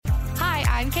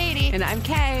I'm Katie. And I'm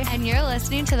Kay. And you're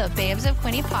listening to the Babes of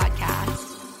Quinte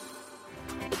podcast.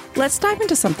 Let's dive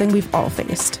into something we've all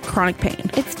faced, chronic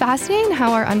pain. It's fascinating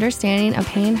how our understanding of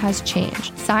pain has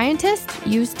changed. Scientists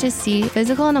used to see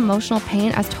physical and emotional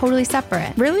pain as totally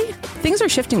separate. Really? Things are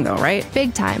shifting though, right?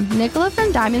 Big time. Nicola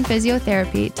from Diamond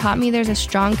Physiotherapy taught me there's a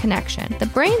strong connection. The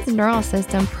brain's neural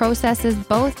system processes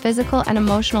both physical and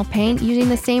emotional pain using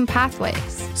the same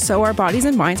pathways. So our bodies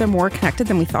and minds are more connected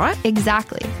than we thought?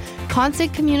 Exactly.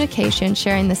 Constant communication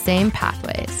sharing the same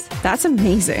pathways. That's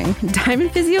amazing.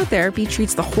 Diamond Physiotherapy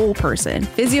treats the whole person.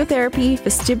 Physiotherapy,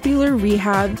 vestibular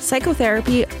rehab,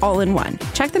 psychotherapy, all in one.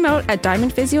 Check them out at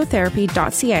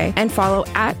diamondphysiotherapy.ca and follow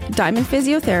at Diamond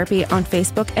Physiotherapy on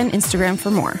Facebook and Instagram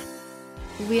for more.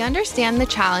 We understand the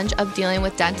challenge of dealing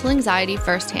with dental anxiety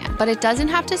firsthand, but it doesn't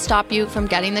have to stop you from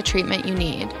getting the treatment you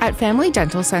need. At Family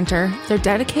Dental Center, they're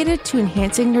dedicated to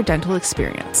enhancing your dental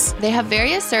experience. They have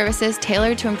various services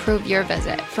tailored to improve your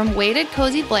visit, from weighted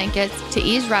cozy blankets to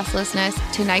ease restlessness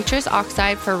to nitrous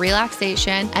oxide for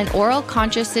relaxation and oral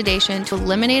conscious sedation to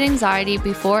eliminate anxiety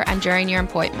before and during your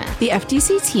appointment. The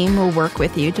FDC team will work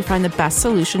with you to find the best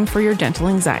solution for your dental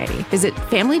anxiety. Visit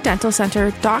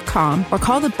FamilyDentalCenter.com or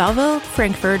call the Belleville,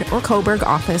 Frankfurt, or Coburg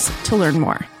office to learn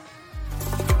more.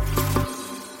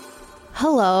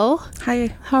 Hello.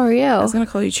 Hi. How are you? I was going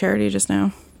to call you Charity just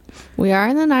now. We are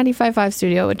in the 95.5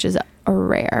 studio, which is a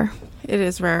rare. It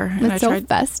is rare. It's so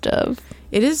festive.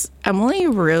 It is. Emily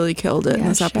really killed it in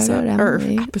this episode.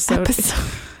 Episode.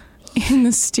 In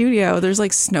the studio, there's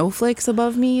like snowflakes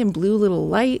above me and blue little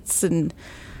lights and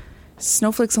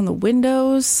snowflakes on the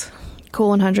windows. Cool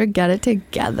 100, get it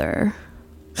together.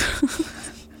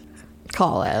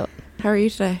 Call out. How are you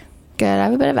today? Good. I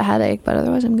have a bit of a headache, but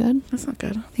otherwise I'm good. That's not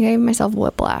good. I think I gave myself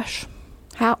whiplash.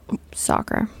 How?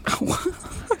 Soccer. I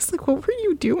was like, what were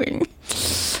you doing?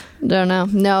 Don't know.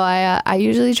 No, I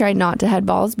usually try not to head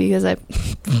balls because I've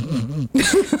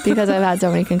had so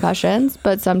many concussions,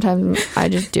 but sometimes I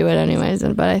just do it anyways.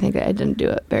 But I think I didn't do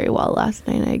it very well last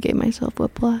night. I gave myself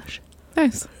whiplash.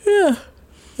 Nice. Yeah.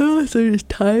 Oh, so I'm just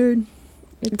tired.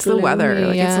 It's the weather.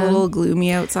 Like, yeah. It's a little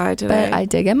gloomy outside today. But I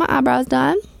did get my eyebrows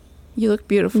done. You look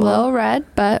beautiful. A little red,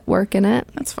 but working it.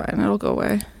 That's fine. It'll go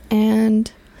away.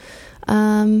 And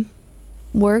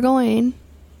we are going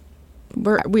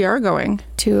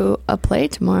to a play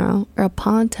tomorrow, or a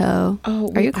Ponto.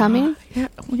 Oh, are you coming? Yeah,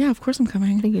 of course I'm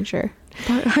coming. Making sure.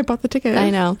 I bought the ticket. I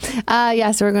know.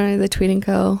 So we're going to the Tweed &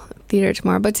 Co. Theater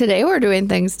tomorrow. But today we're doing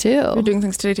things too. We're doing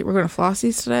things today too. We're going to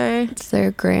Flossie's today. It's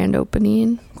their grand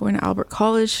opening. Going to Albert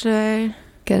College today.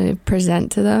 Going to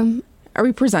present to them. Are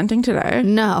we presenting today?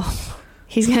 No.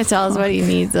 He's going to tell us what he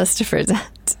needs us to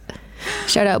present.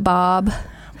 Shout out Bob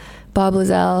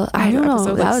Lizelle. I don't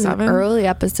know. That was 7? An early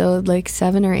episode, like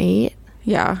 7 or 8.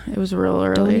 Yeah, it was real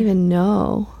early. Don't even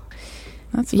know.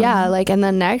 That's fun. Yeah, and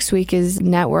then next week is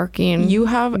networking. You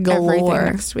have galore. Everything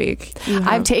next week.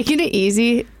 I've taken it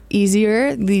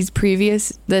easier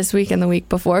this week and the week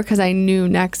before because I knew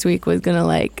next week was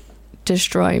gonna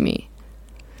destroy me.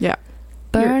 Yeah.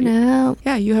 Burnout.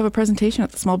 Yeah, you have a presentation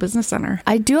at the Small Business Center.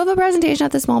 I do have a presentation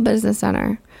at the Small Business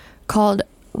Center called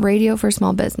Radio for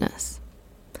Small Business.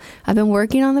 I've been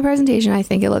working on the presentation. I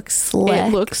think it looks slick.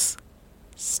 It looks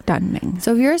stunning.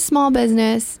 So if you're a small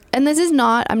business, and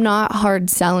I'm not hard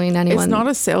selling anyone. It's not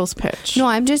a sales pitch. No,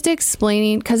 I'm just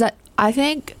explaining because I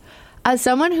think as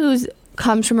someone who's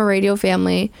comes from a radio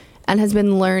family and has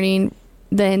been learning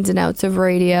the ins and outs of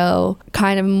radio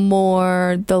kind of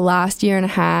more the last year and a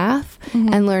half,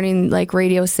 and learning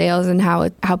radio sales and how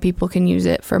people can use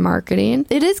it for marketing.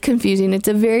 It is confusing. It's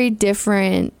a very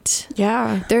different.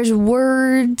 Yeah. There's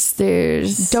words.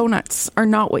 There's donuts are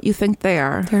not what you think they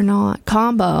are. They're not.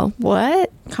 Combo.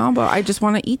 What? Combo. I just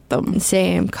want to eat them.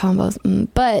 Same. Combos.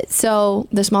 But so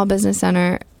the Small Business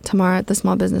Center tomorrow at the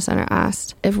Small Business Center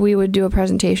asked if we would do a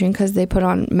presentation because they put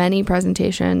on many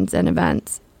presentations and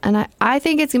events. And I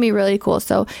think it's going to be really cool.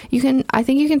 So I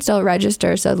think you can still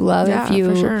register. So I'd love if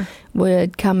you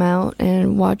would come out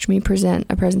and watch me present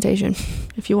a presentation.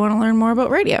 If you want to learn more about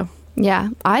radio. Yeah.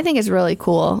 I think it's really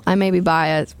cool. I may be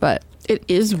biased, but it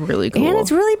is really cool. And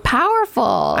it's really powerful.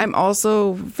 I'm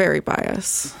also very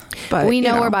biased. But we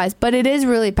know we're biased, but it is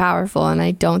really powerful. And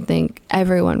I don't think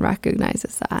everyone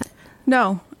recognizes that.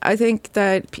 No, I think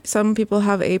that some people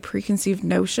have a preconceived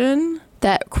notion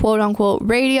that quote unquote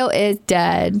radio is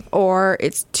dead or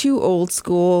it's too old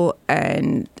school,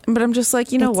 but I'm just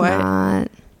like, you know what?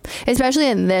 Not. Especially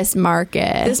in this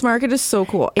market. This market is so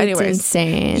cool. It's Anyways,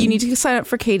 insane. You need to sign up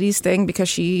for Katie's thing because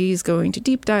she's going to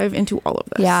deep dive into all of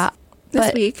this. Yeah.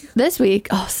 This week.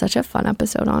 Oh, such a fun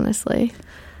episode, honestly.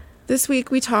 This week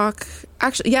we talk,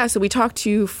 so we talked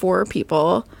to 4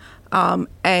 people.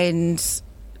 And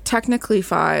technically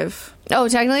 5. Oh,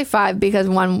 technically 5 because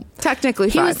one. Technically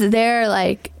 5. He was there,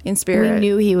 like, in spirit. We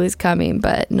knew he was coming,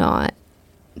 but not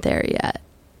there yet.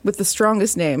 With the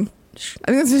strongest name.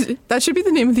 I think that should be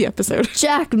the name of the episode.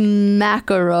 Jack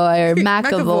McElroy or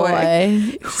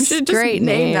McAvoy. We should just Great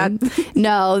name name. that.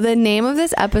 No, the name of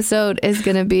this episode is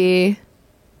going to be...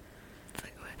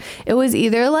 It was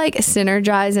either like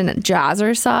Synergize and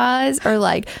Jazzercise or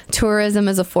like Tourism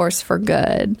as a Force for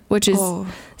Good, which is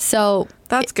so...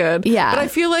 That's good. Yeah. But I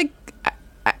feel like...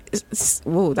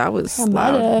 Whoa, that was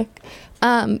loud.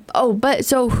 But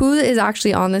so who is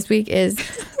actually on this week is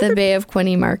the Bay of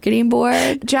Quinte Marketing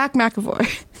Board. Jack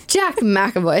McAvoy. Jack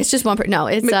McAvoy. It's just one person. No,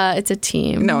 it's a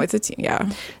team. No, it's a team.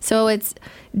 Yeah. So it's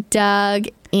Doug,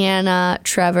 Anna,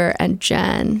 Trevor, and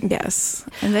Jen. Yes.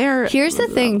 And they are... Here's the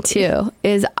thing too,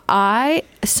 is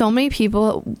so many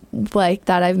people like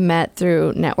that I've met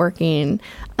through networking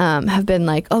have been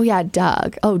like, oh yeah,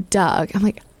 Doug. Oh, Doug. I'm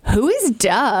like, who is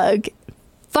Doug?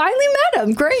 Finally met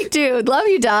him. Great dude. Love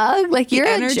you, Doug. Like, you're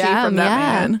a gem. From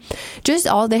that man. Just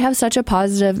they have such a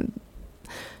positive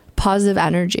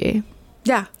energy.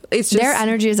 Yeah. It's just... Their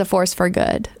energy is a force for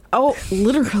good. Oh,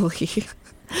 literally.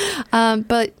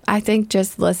 But I think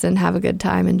just listen, have a good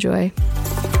time, enjoy.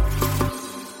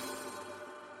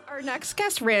 Our next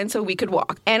guest ran so we could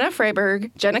walk. Anna Freiberg,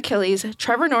 Jen Achilles,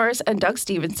 Trevor Norris, and Doug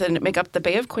Stevenson make up the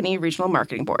Bay of Quinte Regional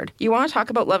Marketing Board. You want to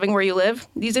talk about loving where you live?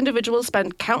 These individuals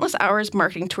spend countless hours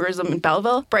marketing tourism in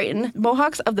Belleville, Brighton,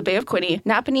 Mohawks of the Bay of Quinte,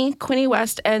 Napanee, Quinte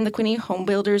West, and the Quinte Home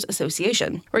Builders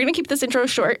Association. We're going to keep this intro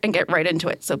short and get right into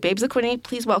it. So, Babes of Quinte,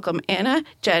 please welcome Anna,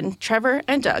 Jen, Trevor,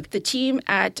 and Doug, the team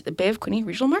at the Bay of Quinte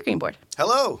Regional Marketing Board.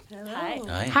 Hello. Hi.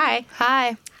 Hi.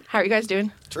 Hi. How are you guys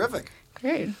doing? Terrific.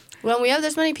 Great. When we have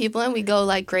this many people in, we go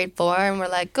like grade 4 and we're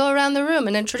like, go around the room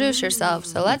and introduce yourself.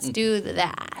 So let's do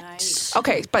that. Nice.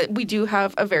 Okay, but we do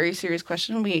have a very serious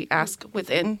question we ask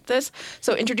within this.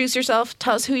 So introduce yourself,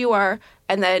 tell us who you are,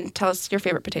 and then tell us your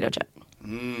favorite potato chip.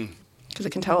 Because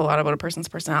it can tell a lot about a person's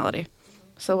personality.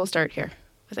 So we'll start here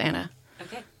with Anna.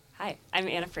 Okay. Hi, I'm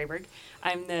Anna Freiberg.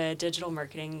 I'm the digital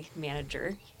marketing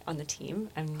manager on the team.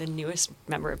 I'm the newest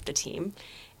member of the team.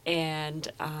 And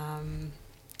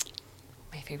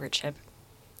my favorite chip,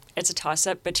 it's a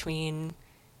toss-up between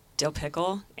dill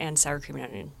pickle and sour cream and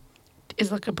onion.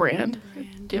 Is like a brand?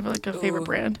 Do you have like a favorite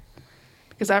brand?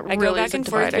 Because that I really go back isn't and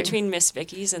forth dividing. between Miss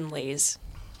Vicky's and Lay's.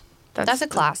 That's a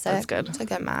classic. That's good. It's a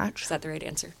good match. Is that the right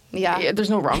answer? Yeah. There's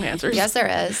no wrong answers. Yes, there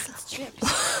is.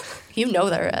 You know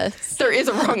there is. There is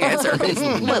a wrong answer. It's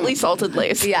lightly salted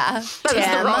lace. Yeah. That is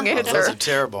the wrong Those answer. are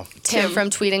terrible. Tim from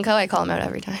Tweed & Co. I call him out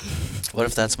every time. What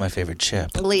if that's my favorite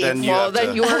chip? Leave. Then you Well, have then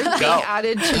to you're being go.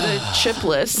 added to the chip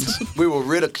list. We will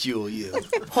ridicule you.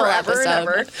 Whole Forever and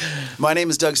episode. ever. My name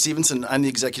is Doug Stevenson. I'm the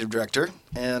executive director,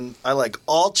 and I like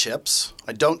all chips.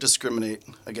 I don't discriminate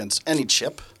against any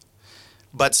chip.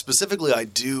 But specifically, I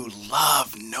do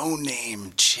love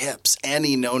no-name chips,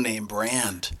 any no-name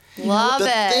brand. Love it.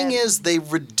 The thing is, they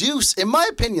reduce, in my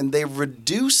opinion, they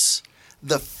reduce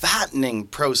the fattening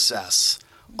process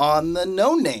on the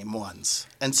no-name ones.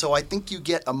 And so I think you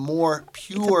get a more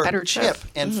pure better chip.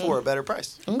 and for a better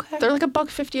price. Okay. They're like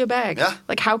 $1.50 a bag. Yeah.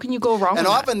 Like, how can you go wrong And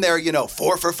with often they're,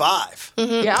 4 for $5.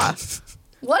 that? Yeah.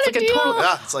 What It's a like a deal. total-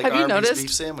 Yeah, it's like Have you Arby's noticed-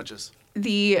 beef sandwiches.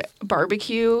 The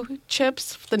barbecue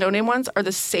chips, the no-name ones, are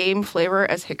the same flavor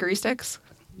as hickory sticks.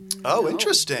 Oh,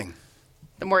 interesting.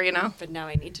 The more you know. But now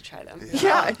I need to try them.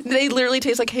 Yeah. They literally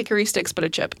taste like hickory sticks, but a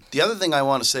chip. The other thing I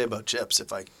want to say about chips,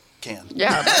 if I can,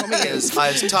 Yeah. by all means. is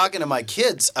I was talking to my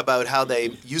kids about how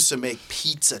they used to make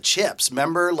pizza chips.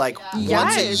 Remember, like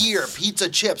once a Yes. year, pizza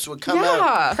chips would come out.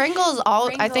 Yeah. Pringles,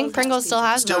 I think Pringles still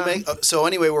has Still them. make. So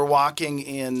anyway, we're walking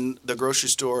in the grocery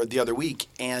store the other week,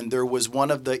 and there was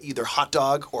one of the either hot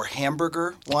dog or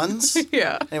hamburger ones.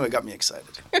 Yeah. Anyway, it got me excited.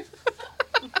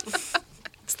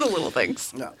 It's the little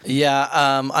things. No. Yeah,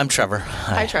 I'm Trevor.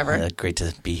 Hi, Trevor. Great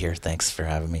to be here. Thanks for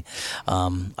having me.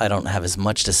 I don't have as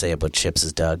much to say about chips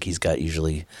as Doug. He's got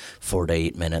usually 4 to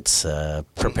 8 minutes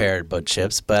prepared about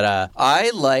chips. But I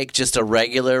like just a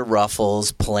regular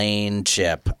Ruffles plain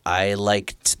chip. I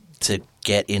like to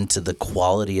get into the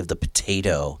quality of the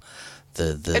potato.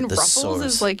 And the Ruffles source.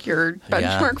 is like your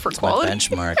benchmark for it's quality. My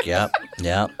benchmark, yep.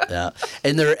 Yeah, yeah.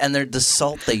 And the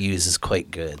salt they use is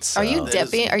quite good. So. Are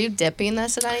you dipping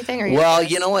this in anything? Or Well,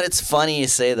 you know what? It's funny you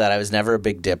say that. I was never a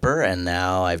big dipper, and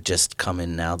now I've just come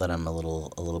in. Now that I'm a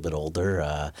little bit older,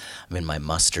 I'm in my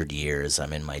mustard years.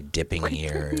 I'm in my dipping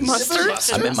years. Mustard?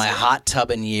 I'm in my hot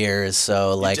tubbing years.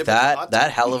 So like dip in the hot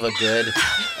that hell of a good.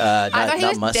 I thought he not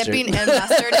was mustard. dipping in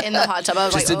mustard in the hot tub. I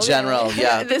was Just like, in general,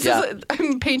 yeah.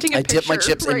 I'm painting a I picture dip my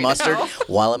chips in right mustard now.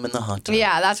 while I'm in the hot tub.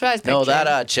 Yeah, that's what I was picturing. No,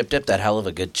 that chip dip, that hell of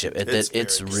a good chip.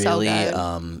 It's very really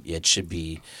good. it should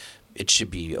be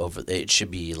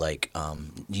like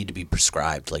need to be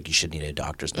prescribed. Like you should need a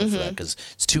doctor's note for that because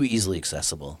it's too easily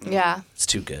accessible. Yeah. It's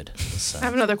too good. So. I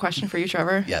have another question for you,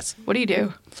 Trevor. Yes. What do you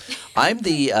do? I'm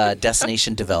the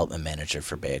destination development manager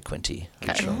for Bay of Quinte.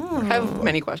 Okay. I have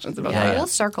many questions about Yeah, that. we'll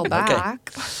circle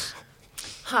back.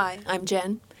 Hi, I'm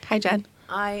Jen. Hi, Jen.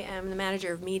 I am the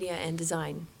manager of media and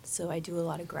design, so I do a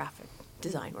lot of graphic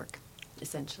design work,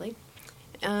 essentially.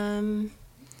 And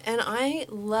I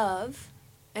love,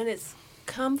 and it's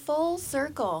come full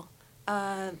circle,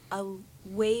 a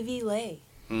wavy lay.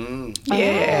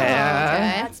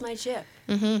 Yeah. That's my chip.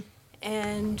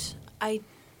 And I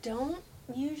don't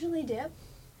usually dip,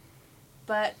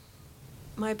 but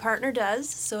my partner does.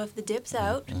 So if the dip's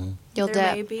out, You'll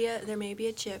there dip. There may be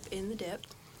a chip in the dip.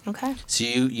 Okay. So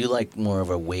you like more of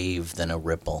a wave than a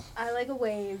ripple, I like a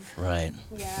wave. right?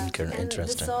 Yeah. Okay, And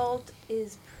interesting. the salt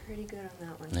is pretty good on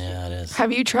that one. Yeah, it is.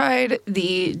 Have you tried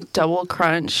the double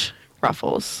crunch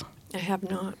Ruffles? I have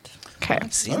not. Okay.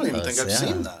 I've seen I don't even those, think I've yeah.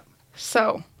 seen that.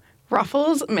 So,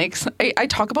 Ruffles makes. I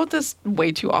talk about this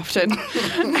way too often.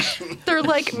 They're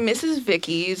like Mrs.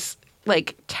 Vicky's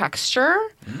like texture,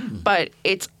 but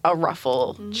it's a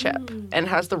ruffle chip and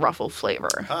has the ruffle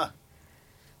flavor. Huh.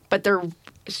 But they're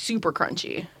super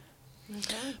crunchy. I'm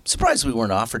surprised we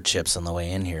weren't offered chips on the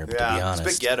way in here, but to be Yeah, honest.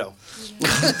 it's a bit ghetto.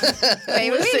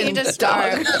 Maybe we need to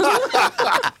start.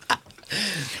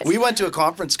 We went to a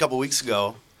conference a couple weeks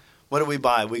ago. What did we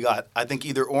buy? We got, I think,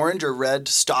 either orange or red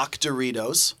stock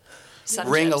Doritos, Sun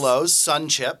Ring-a-Lows, Sun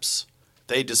Chips.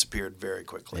 They disappeared very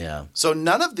quickly. Yeah. So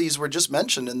none of these were just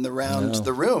mentioned in the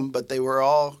room, but they were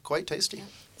all quite tasty.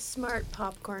 Smart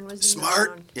popcorn was Smart,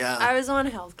 around. yeah. I was on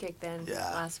a health kick then Yeah.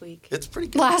 last week. It's pretty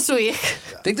good. Last week.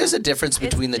 I think there's a difference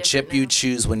between the chip different you now.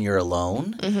 choose when you're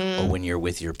alone or when you're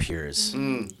with your peers.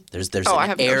 There's Oh, I an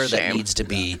have no air that shame. needs to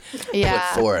be Yeah.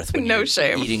 put forth when No you're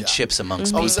shame. eating chips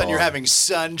amongst All people. of a sudden you're having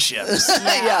Sun Chips.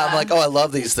 yeah, I'm like, oh, I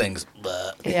love these things.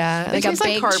 But Yeah. They taste like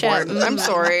baked cardboard. chip. I'm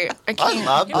sorry. I I can't.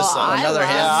 love the Sun. I Another love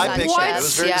hand. Yeah, I Sun pictured it. It was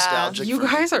chips, very yeah. nostalgic. You for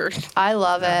me. guys are. I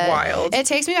love it. Wild. It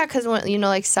takes me back because when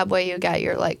like Subway, you get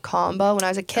your like combo. When I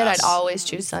was a kid, Yes. I'd always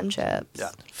choose Sun Chips. Yeah.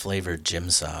 flavored gym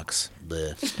socks.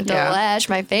 Bleh. Yeah. Delish,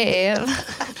 my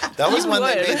fave. That was You when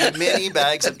they would. made the mini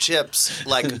bags of chips,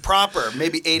 like proper,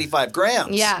 maybe 85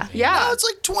 grams. Yeah. Yeah. Now it's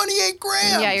like 28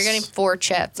 grams. Yeah, you're getting 4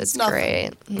 chips. It's Nothing.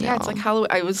 great. Yeah, it's like Halloween.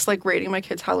 I was like rating my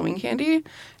kids' Halloween candy,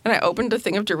 and I opened a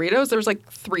thing of Doritos. There was like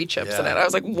 3 chips in Yeah. it. I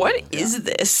was like, "What is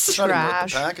this?" It's not even worth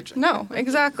trash. the packaging. No,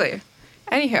 exactly.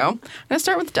 Anywho, I'm gonna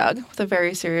start with Doug with a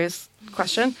very serious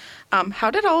question.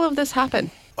 How did all of this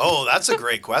happen? Oh, that's a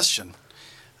great question.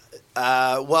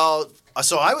 Well,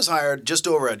 so I was hired just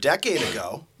over a decade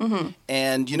ago,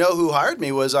 and you know who hired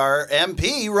me was our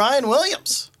MP, Ryan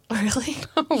Williams. Really?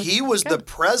 He was the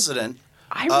president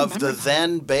I of remember the that.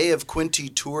 then Bay of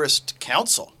Quinte Tourist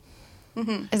Council.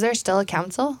 Is there still a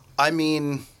council? I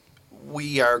mean,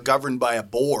 we are governed by a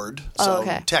board, so Oh,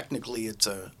 okay. technically it's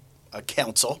a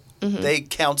council. They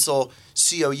counsel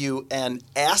COUNSEL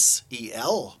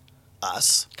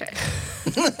us, Okay.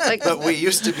 Like, but we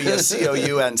used to be a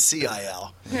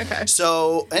COUNCIL. okay.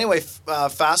 So anyway,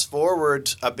 fast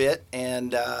forward a bit,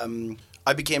 and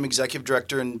I became executive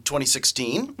director in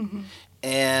 2016.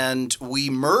 And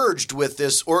we merged with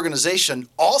this organization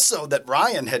also that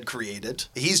Ryan had created.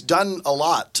 He's done a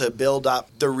lot to build up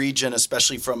the region,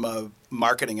 especially from a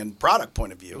marketing and product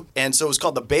point of view. And so it was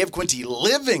called the Bay of Quinte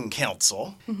Living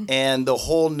Council. And the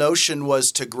whole notion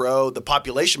was to grow the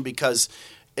population because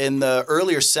in the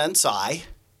earlier censi,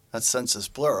 that's census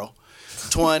plural,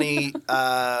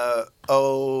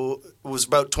 was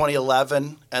about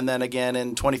 2011, and then again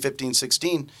in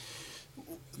 2015-16,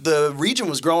 the region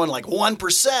was growing like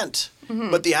 1%,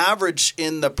 but the average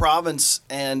in the province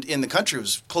and in the country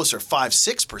was closer to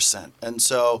 5-6%. And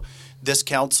so this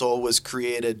council was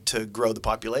created to grow the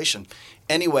population.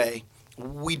 Anyway,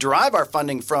 we derive our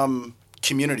funding from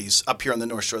communities up here on the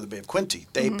North Shore of the Bay of Quinte.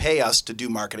 They pay us to do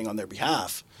marketing on their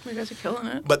behalf. You guys are killing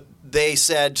it. But they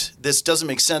said, this doesn't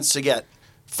make sense to get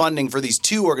funding for these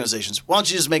 2 organizations. Why don't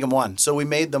you just make them one? So we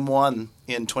made them one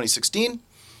in 2016.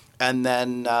 And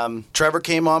then Trevor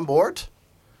came on board.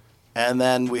 And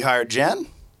then we hired Jen.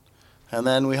 And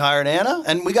then we hired Anna.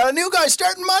 And we got a new guy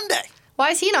starting Monday. Why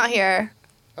is he not here?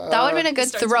 That would have been a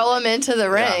good throw him into the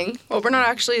ring. Well, we're not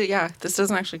actually, this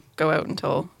doesn't actually go out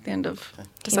until the end of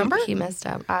December. He messed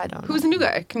up. I don't know. Who's the new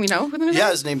guy? Can we know who the new guy is?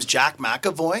 Yeah, his name's Jack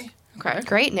McAvoy. Okay.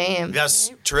 Great name.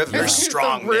 Yes, terrific. Very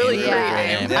strong really name. great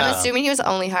Yeah. name. I'm assuming he was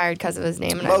only hired because of his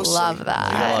name, and Mostly. I love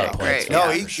that. Yeah. Great. No,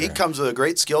 Yeah, he, for sure. he comes with a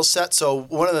great skill set. So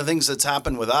one of the things that's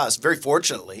happened with us, very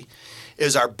fortunately,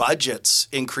 is our budgets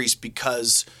increased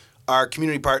because our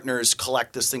community partners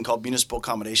collect this thing called municipal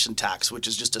accommodation tax, which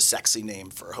is just a sexy name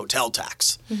for hotel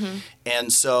tax.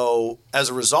 And so as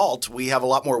a result, we have a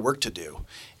lot more work to do.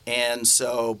 And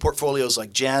so portfolios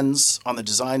like Jen's on the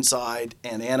design side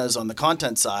and Anna's on the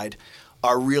content side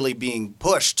are really being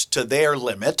pushed to their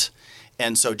limit.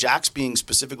 And so Jack's being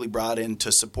specifically brought in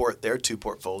to support their two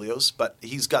portfolios, but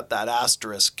he's got that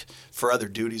asterisk for other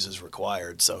duties as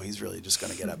required. So he's really just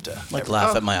going to get up to Like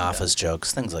laugh at my office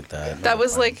jokes, things like that. That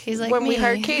was like, He's like when we me.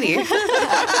 hired Katie.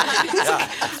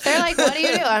 They're like, what do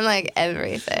you do? I'm like,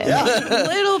 everything. Yeah. A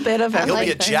little bit of He'll everything.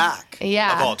 be a Jack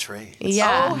Yeah. of all trades.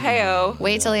 Yeah. Oh, hey-oh.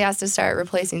 Wait till he has to start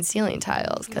replacing ceiling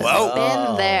tiles because Whoa. I've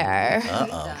been there.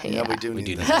 Uh-oh. Yeah, we do We need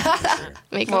do need that. that for sure.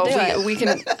 Make him Well, do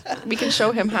it. we can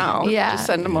show him how. Yeah. Just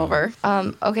send him over.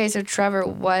 Okay, so Trevor,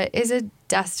 what is a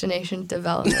destination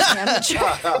development manager?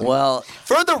 Well,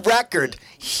 For the record,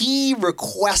 he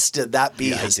requested that be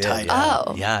his did, title. yeah.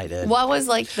 Oh. Yeah, I did. What was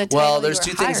like the title Well, you there's were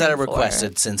two things that I hiring for?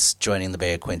 requested since joining the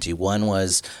Bay of Quinte. One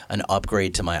was an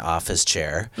upgrade to my office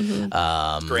chair.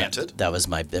 Granted. That was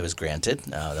granted.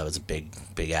 That was a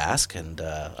big ask, and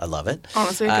I love it.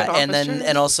 Honestly, a good and office then chair.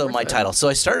 and also my Worth it. title. So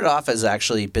I started off as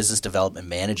actually business development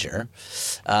manager,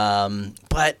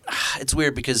 but it's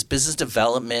weird because business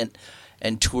development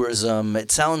and tourism,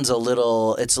 it's a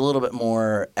little bit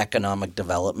more economic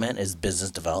development is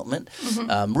business development.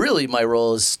 Really, my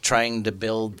role is trying to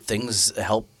build things,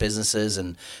 help businesses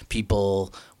and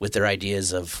people with their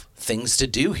ideas of things to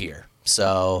do here.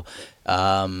 So,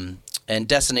 and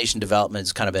destination development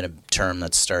has kind of been a term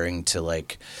that's starting to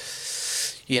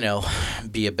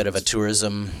be a bit of a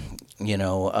tourism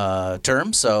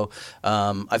term. So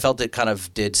I felt it kind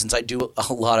of did, since I do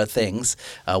a lot of things.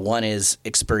 One is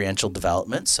experiential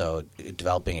development, so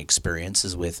developing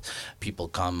experiences with people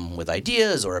come with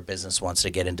ideas, or a business wants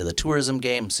to get into the tourism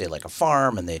game, say like a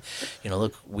farm, and they,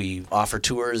 look, we offer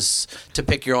tours to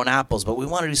pick your own apples, but we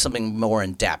want to do something more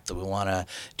in depth. We want to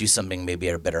do something maybe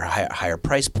at a better, higher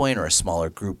price point or a smaller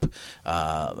group,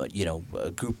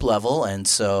 group level. And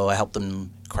so I help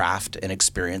them craft an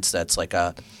experience that's like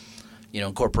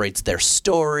incorporates their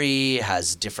story,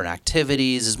 has different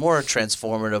activities, is more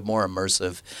transformative, more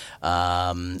immersive,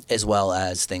 as well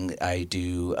as I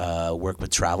do work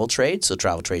with travel trade. So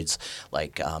travel trades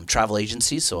like travel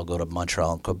agencies. So I'll go to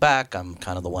Montreal and Quebec. I'm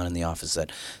kind of the one in the office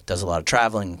that does a lot of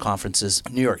traveling and conferences.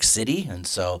 New York City, and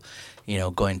so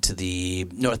going to the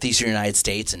northeastern United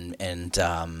States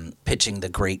and pitching the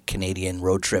Great Canadian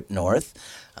Road Trip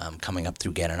North. Coming up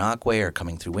through Gananoque or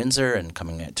coming through Windsor and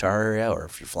coming to our area, or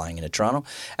if you're flying into Toronto.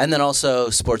 And then also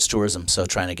sports tourism, so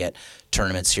trying to get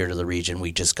tournaments here to the region.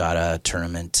 We just got a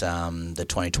tournament, the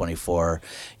 2024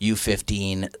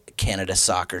 U15 Canada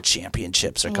Soccer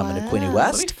Championships are coming to Quinte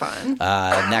West. That'll be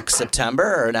fun. Next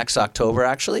September or next October,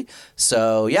 actually.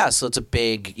 So, so it's a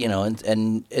big,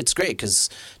 and it's great because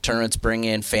tournaments bring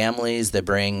in families. They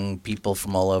bring people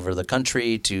from all over the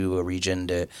country to a region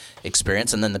to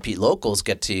experience. And then the locals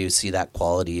get to see that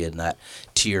quality and that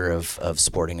tier of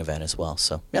sporting event as well.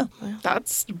 So, yeah.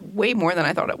 That's way more than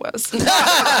I thought it was.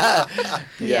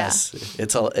 Yes.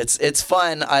 It's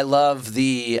fun. I love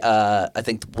I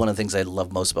think one of the things I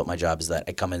love most about my job is that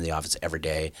I come into the office every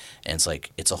day and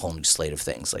it's a whole new slate of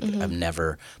things. Like I'm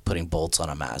never putting bolts on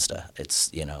a Mazda.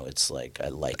 It's like I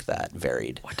like that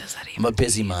varied. What does that even I'm a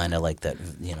busy mind. I like that,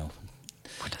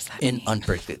 What does that in mean?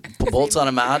 unpredictable bolts on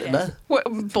a Mazda. What,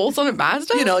 bolts on a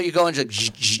Mazda? You go and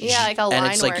just Yeah, like a and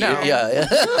line it's like worker. yeah.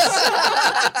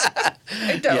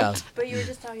 I don't. Yeah. But you were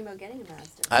just talking about getting a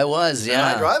Mazda. I was, I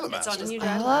yeah. drive a It's Mazda. on new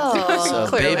drive Mazda. Oh, So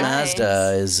Clearly. Bay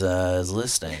Mazda is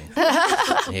listening.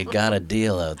 You got a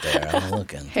deal out there. I'm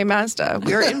looking. Hey Mazda,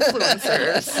 we are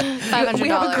influencers. $500. We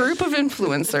have a group of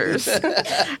influencers.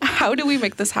 How do we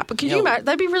make this happen? Can you imagine?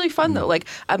 That'd be really fun though, like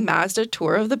a Mazda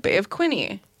tour of the Bay of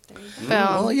Quinte.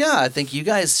 Well, yeah, I think you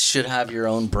guys should have your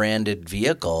own branded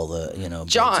vehicle.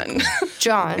 John.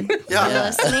 John, Yeah. you're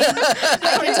listening?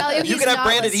 I can tell you You he's can have not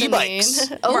branded listening.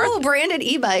 e-bikes. Oh, branded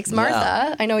e-bikes. Martha,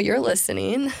 Yeah. I know you're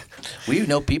listening. We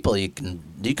know people. You can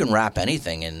wrap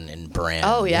anything in brand.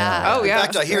 Oh, yeah. Oh In yeah.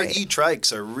 fact, I hear Great.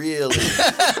 e-trikes are really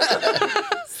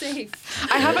Safe.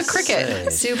 I have a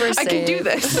Cricket. Say. Super safe. I can do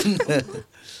this.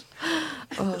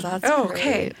 Oh, that's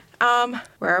Okay. great.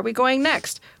 Where are we going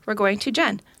next? We're going to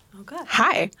Jen. Oh, good.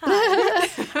 Hi.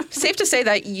 Safe to say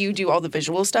that you do all the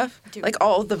visual stuff, do. like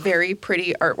all the very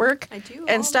pretty artwork I do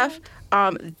and all stuff.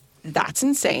 That's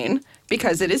insane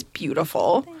because it is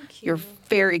beautiful. Thank you. You're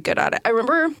very good at it. I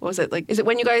remember, what was it like? Is it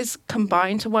when you guys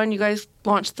combined to one? You guys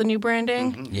launched the new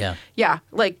branding. Yeah. Yeah,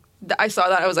 like I saw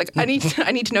that. I was like, I need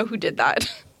to know who did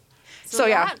that. So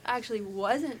yeah. That actually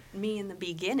wasn't me in the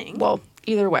beginning. Well,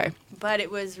 either way, but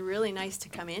it was really nice to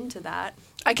come into that.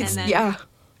 I can. and then Yeah.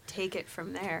 take it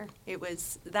from there.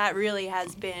 That really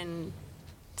has been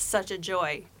such a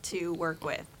joy to work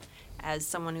with as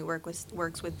someone who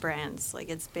works with brands. Like,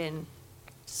 it's been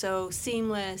so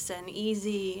seamless and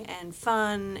easy and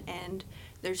fun, and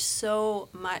there's so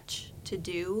much to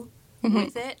do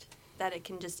with it that it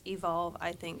can just evolve,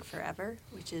 I think, forever,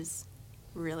 which is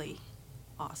really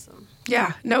awesome.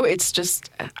 Yeah. No, it's just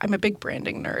I'm a big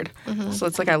branding nerd, so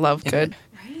it's like I love good.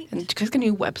 Right? And did you guys get a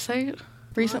new website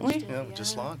recently? Launched it. Yeah, we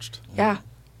just launched. Yeah.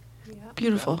 Yeah.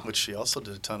 Beautiful. Which she also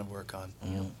did a ton of work on.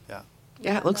 Yeah.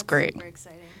 Yeah, it looks That's great. super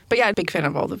exciting. But yeah, big fan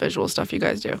of all the visual stuff you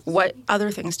guys do. What other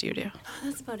things do you do?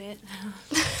 That's about it.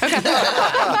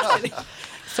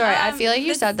 Sorry, I feel like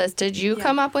you said this. Did you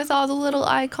come up with all the little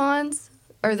icons?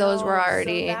 Or those were No,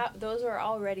 already... So those were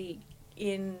already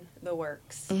in the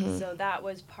works. So that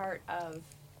was part of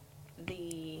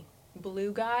the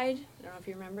blue guide. I don't know if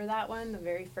you remember that one, the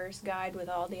very first guide with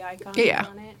all the icons Yeah.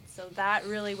 on it. So that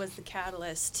really was the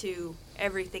catalyst to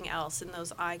everything else, and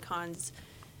those icons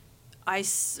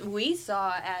we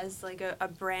saw as like a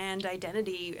brand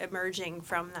identity emerging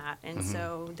from that. And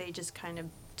so they just kind of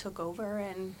took over,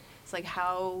 and it's like,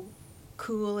 how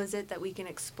cool is it that we can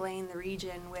explain the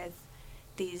region with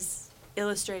these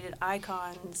illustrated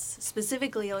icons,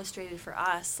 specifically illustrated for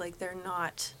us. Like, they're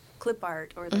not clip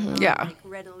art, or they're not Yeah. like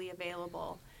readily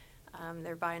available.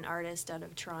 They're by an artist out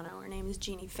of Toronto. Her name is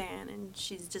Jeannie Fan, and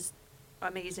she's just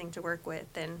amazing to work with,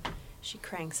 and she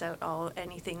cranks out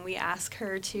anything we ask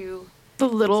her to. The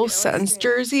little To Sens illustrate.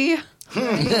 jersey.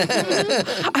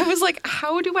 I was like,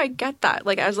 how do I get that?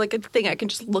 Like, as like a thing I can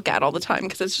just look at all the time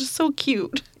because it's just so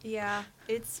cute. Yeah,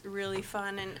 it's really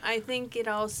fun, and I think it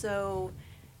also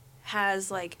has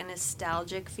like a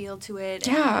nostalgic feel to it,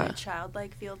 Yeah. and a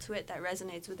childlike feel to it that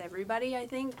resonates with everybody, I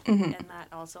think, and that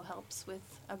also helps with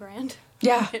a brand.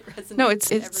 Yeah. It resonates No,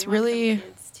 with it's everyone, really- from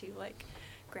kids to like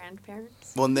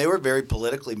grandparents. Well, and they were very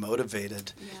politically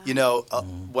motivated. Yeah. You know,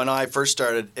 when I first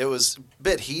started, it was a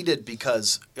bit heated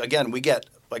because, again, we get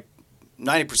like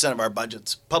 90% of our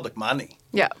budget's public money.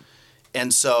 Yeah.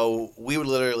 And so we would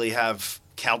literally have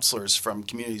counselors from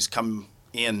communities come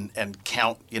in and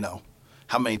count,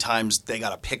 how many times they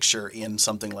got a picture in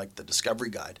something like the Discovery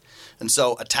Guide. And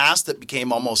so a task that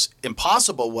became almost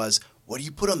impossible was, what do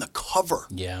you put on the cover?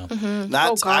 Yeah. And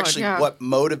that's Oh, God, actually yeah. what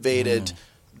motivated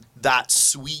that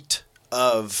suite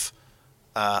of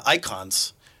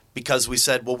icons, because we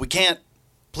said, well, we can't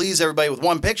please everybody with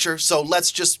one picture, so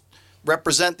let's just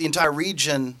represent the entire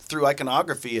region through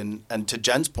iconography. And to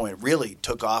Jen's point, it really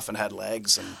took off and had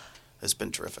legs, and it's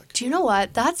been terrific. Do you know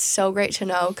what? That's so great to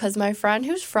know, because my friend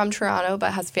who's from Toronto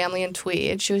but has family in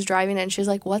Tweed, she was driving in, she was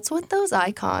like, what's with those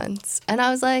icons? And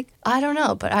I was like, I don't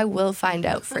know, but I will find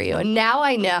out for you. And now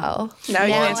I know. Now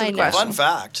you answered the question. Fun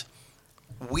fact,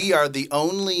 we are the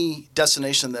only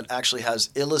destination that actually has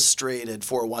illustrated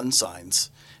 401 signs.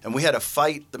 And we had to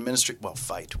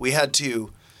we had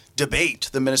to debate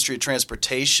the Ministry of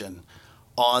Transportation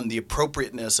on the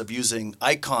appropriateness of using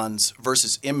icons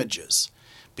versus images,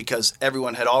 because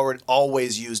everyone had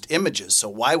always used images. So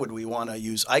why would we want to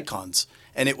use icons?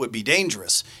 And it would be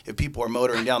dangerous if people are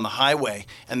motoring down the highway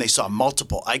and they saw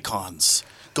multiple icons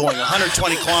going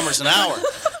 120 kilometers an hour.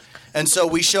 And so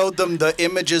we showed them the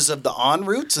images of the en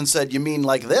routes and said, you mean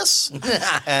like this?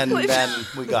 And then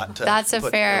we got to That's a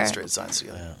put fair- illustrated signs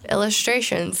together.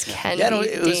 Illustrations can Yeah, be no,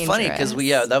 it was funny because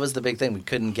dangerous. that was the big thing. We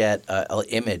couldn't get an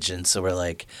image, and so we're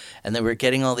like, and then we're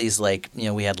getting all these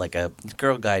we had like a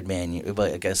Girl Guide manual,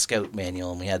 like a Scout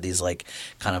manual, and we had these like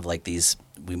kind of like these.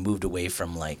 We moved away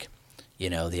from like,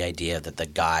 the idea that the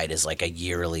guide is like a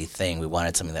yearly thing. We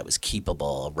wanted something that was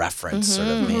keepable, a reference sort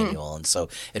of manual, and so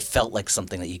it felt like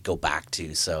something that you go back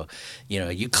to. So,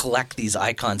 you collect these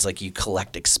icons like you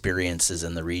collect experiences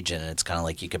in the region, and it's kind of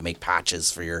like you could make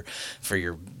patches for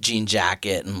your jean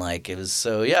jacket, and like it was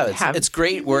so it's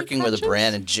great working with a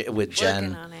brand and with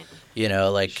Jen. Working on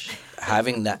it. Like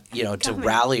having that, to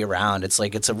rally around. It's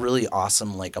like it's a really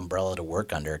awesome like umbrella to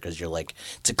work under, because you're like,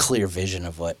 it's a clear vision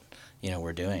of what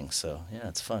we're doing. So yeah,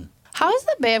 it's fun. How is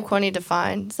the Bay of Quinte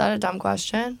defined? Is that a dumb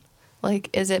question? Like,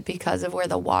 is it because of where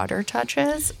the water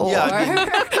touches? Or Yeah,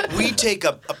 I mean, we take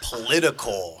a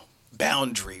political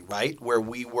boundary, right, where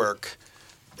we work,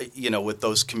 with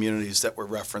those communities that were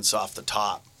referenced off the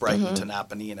top, Brighton to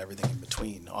Napanee and everything in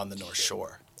between on the North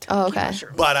Shore. Oh, okay.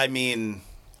 But I mean,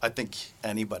 I think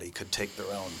anybody could take their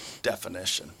own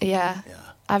definition. Yeah.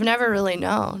 I've never really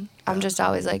known. I'm just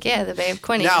always like, the Bay of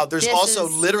Quinte. Now, there's also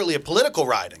literally a political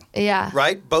riding. Yeah.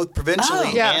 Right? Both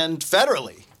provincially and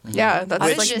federally. Yeah, that's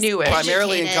Which like newish.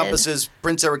 Primarily Educated. encompasses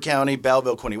Prince Edward County,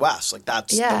 Belleville, Quinte West. Like,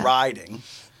 that's the riding.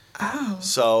 Oh.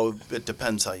 So it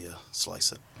depends how you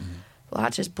slice it. Well,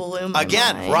 that just blew my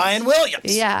Again, mind. Ryan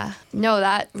Williams. Yeah. No,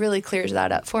 that really clears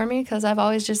that up for me because I've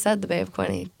always just said the Bay of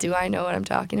Quinte. Do I know what I'm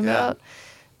talking about?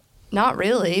 Not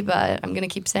really, but I'm going to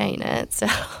keep saying it. So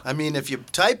I mean, if you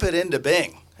type it into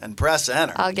Bing and press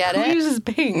enter. I'll get Who it. uses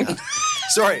Bing?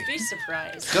 Sorry. Be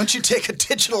surprised. Don't you take a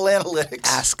digital analytics?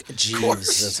 Ask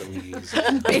Jeeves. That's what we use.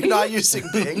 You're not using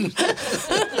Bing.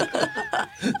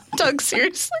 Doug,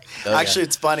 seriously? Oh, Actually,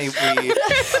 it's funny. No,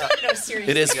 seriously.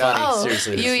 it is funny. Oh,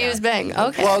 Seriously, it is you funny. use Bing.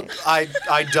 Okay. Well,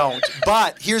 I don't.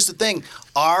 But here's the thing.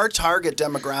 Our target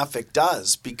demographic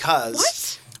does because...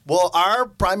 What? Well, our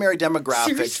primary demographic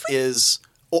Seriously? is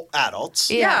adults.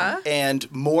 Yeah. And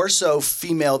more so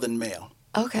female than male.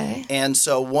 Okay. And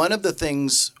so one of the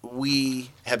things we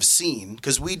have seen,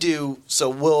 because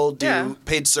we'll do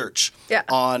paid search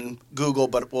on Google,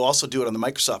 but we'll also do it on the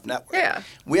Microsoft network. Yeah.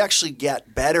 We actually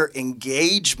get better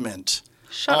engagement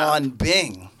on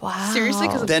Bing Wow. Seriously?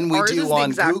 Because than we ours is do the on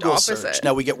exact Google opposite. search.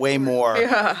 Now we get way more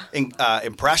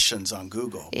impressions on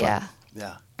Google. but- Yeah.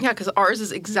 yeah. Yeah, because ours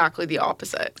is exactly the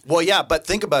opposite. Well, yeah, but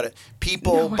think about it.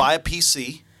 People buy a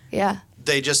PC. Yeah.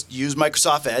 They just use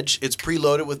Microsoft Edge. It's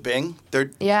preloaded with Bing.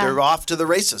 They're off to the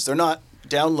races. They're not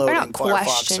downloading They're not Firefox or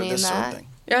questioning this sort of that. thing.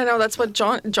 Yeah, no, that's what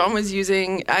John was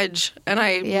using Edge, and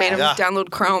I made him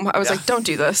download Chrome. I was like, don't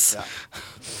do this.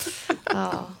 Yeah.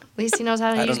 Oh. At least he knows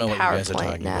how to I use don't know what you guys are PowerPoint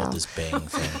talking now. about, this Bing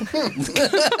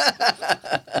thing.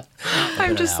 I'm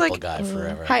Been just an Apple like, guy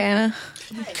forever. hi, Anna.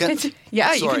 Sorry,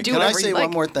 you can do can I whatever say you one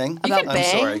like. more thing? About I'm Bing?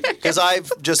 sorry, because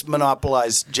I've just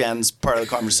monopolized Jen's part of the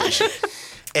conversation.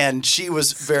 And she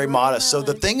was very modest. So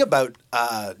the thing about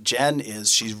Jen is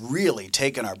she's really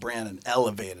taken our brand and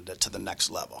elevated it to the next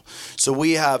level. So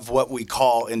we have what we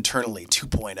call internally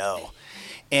 2.0.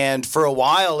 And for a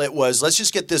while it was, let's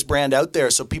just get this brand out there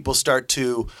so people start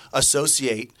to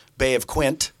associate Bay of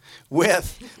Quinte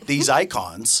with these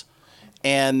icons.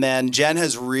 And then Jen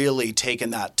has really taken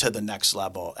that to the next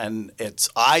level. And it's,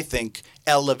 I think,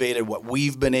 elevated what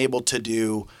we've been able to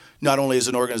do not only as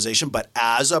an organization, but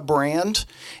as a brand.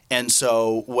 And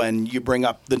so when you bring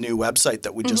up the new website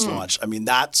that we just launched, I mean,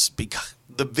 that's because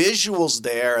the visuals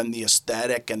there and the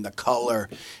aesthetic and the color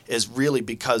is really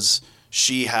because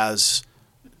she has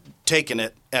taken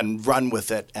it and run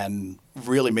with it and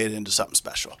really made it into something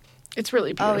special. It's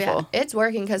really Oh, beautiful. yeah. It's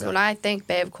working because when I think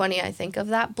Bay of Quinte, I think of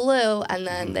that blue, and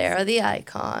then there are the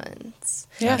icons.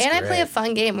 Yeah. And That's I play a great.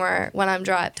 fun game where when I'm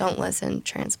driving, don't listen,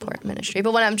 transport ministry,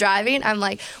 but when I'm driving, I'm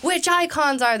like, which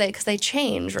icons are they? Because they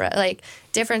change, right? Like,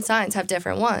 different signs have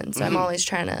different ones. So I'm always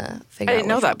trying to figure I out. didn't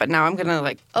know which that, but now I'm going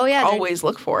to, Oh, yeah, they're- always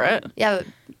look for it. Yeah, but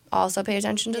also pay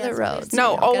attention to the roads. so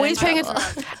No, you don't get always in paying trouble.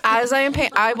 attention. As I am paying,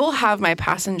 I will have my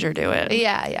passenger do it.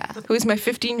 Yeah. Who is my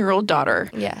 15-year-old daughter?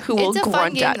 Yeah. Who will it's a fun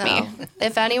grunt game, at though. me.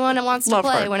 If anyone wants to Love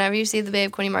play, her. whenever you see the Bay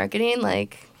of Quinte marketing,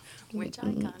 like, Which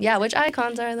icon? yeah, which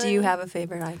icons are they? Do you have a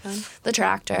favorite icon? the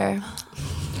tractor?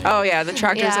 Oh yeah, the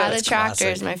tractor's Yeah, a, the tractor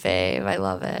is my fave. I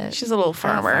love it. she's a little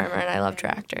I'm a farmer. and I love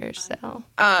tractors. So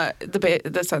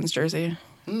The Suns jersey.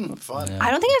 Fun.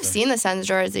 I don't think I've seen the Sens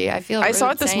jersey. I feel I saw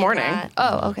rude it this saying morning. that.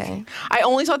 Oh, okay. I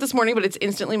only saw it this morning, but it's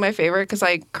instantly my favorite because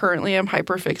I currently am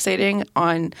hyper fixating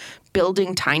on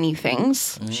building tiny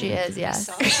things. She is, yes.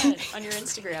 Saw that on your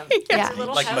Instagram. Yeah. It's a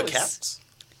little Like house. maquettes?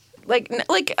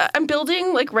 Like I'm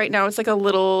building like right now it's like a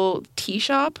little tea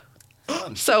shop.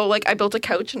 So like I built a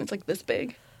couch and it's like this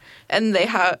big, and they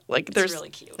have like It's there's really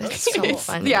cute. It's so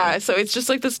funny. yeah, so it's just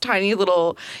like this tiny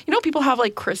little, people have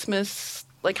like Christmas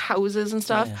like houses and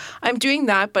stuff. Yeah. I'm doing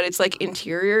that, but it's like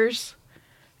interiors,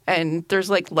 and there's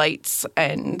like lights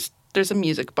and there's a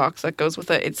music box that goes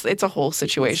with it. It's a whole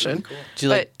situation. Do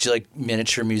you like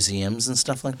miniature museums and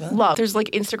stuff like that? Love. There's like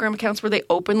Instagram accounts where they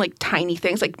open like tiny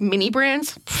things, like mini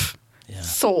brands. Pfft, Yeah.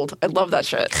 sold. I love that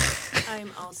shit.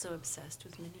 I'm also obsessed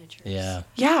with miniatures. Yeah.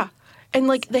 Yeah. And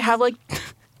like they have like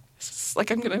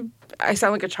like I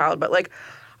sound like a child, but like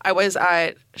I was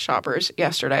at Shoppers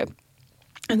yesterday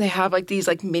and they have like these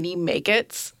like mini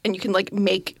make-its and you can like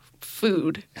make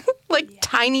food. Like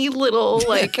tiny little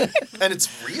like And it's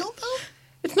real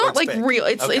though? It's not like fake? real.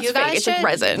 It's Okay. it's You fake. guys It's should like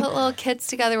resin. put little kits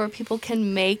together where people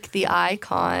can make the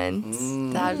icons.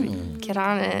 Get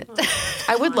on it.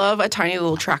 I would love a tiny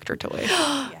little tractor toy.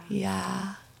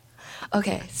 Yeah.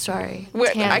 Okay, sorry. We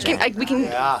Tangent. can.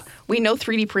 Yeah. We know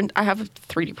 3D print. I have a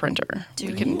 3D printer.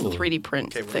 We can 3D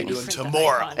print Okay, what are you things. doing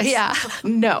tomorrow? Yeah.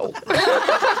 No.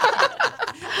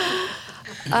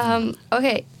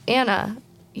 Okay, Anna,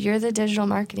 you're the digital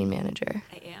marketing manager.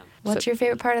 I am. What's your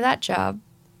favorite part of that job?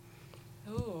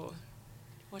 Oh,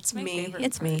 what's my Me. favorite?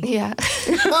 It's part? me. Yeah.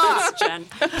 It's Jen.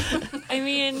 I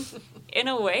mean, in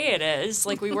a way it is.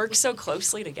 Like, we work so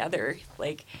closely together.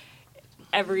 Like,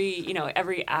 every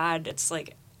ad, it's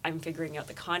like I'm figuring out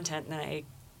the content, and then I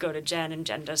go to Jen, and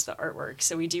Jen does the artwork.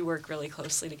 So we do work really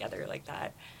closely together like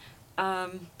that.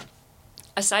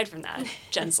 Aside from that,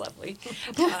 Jen's lovely.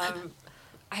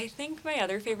 I think my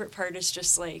other favorite part is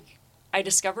just, like, I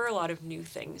discover a lot of new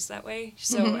things that way.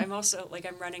 So I'm also, like,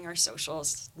 I'm running our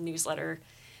socials, newsletter,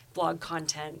 blog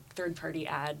content, third-party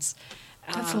ads.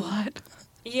 That's a lot.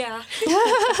 Yeah.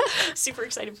 Super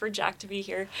excited for Jack to be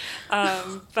here.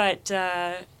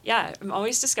 Yeah, I'm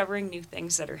always discovering new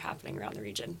things that are happening around the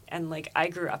region. And, like, I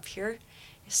grew up here,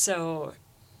 so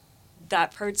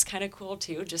that part's kind of cool,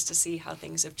 too, just to see how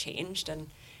things have changed and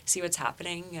see what's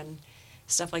happening and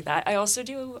stuff like that. I also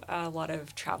do a lot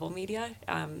of travel media,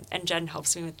 and Jen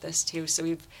helps me with this, too. So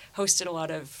we've hosted a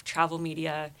lot of travel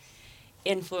media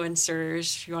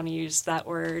influencers, if you want to use that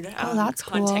word. Oh, that's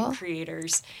content cool.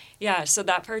 creators. Yeah, so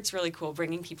that part's really cool,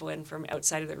 bringing people in from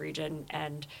outside of the region,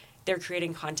 and they're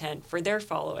creating content for their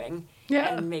following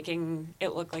and making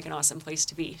it look like an awesome place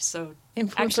to be. So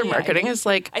Influencer actually, marketing is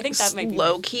like I think that might be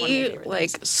low one of my key, favorite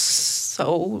like things.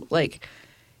 so like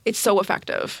it's so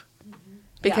effective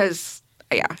because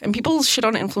and people shit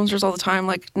on influencers all the time.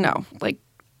 Like no, like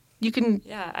you can.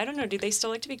 Yeah, I don't know. Do they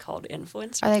still like to be called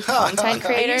influencers? Are they content I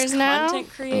creators use now? Content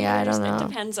creators. Yeah, I don't know. It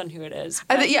depends on who it is.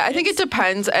 I but think it it's-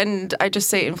 depends, and I just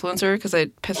say influencer because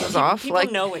it pisses off. People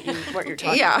Like know what you're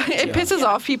talking yeah, about. it pisses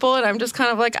off people, and I'm just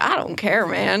kind of like I don't care,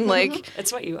 man. Like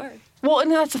It's what you are. well, and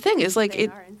that's the thing is like They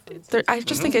it. are influencers. I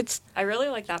just think it's I really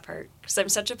like that part because I'm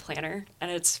such a planner,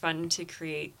 and it's fun to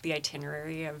create the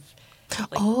itinerary of like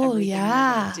Oh, everything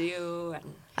yeah. we're gonna do,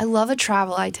 and I love a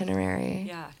travel itinerary.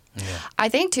 yeah. I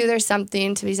think, too, there's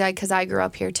something to be said because I grew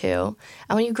up here, too.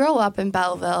 And when you grow up in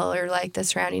Belleville or, like, the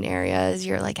surrounding areas,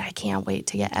 you're like, I can't wait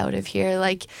to get out of here.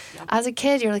 Like, as a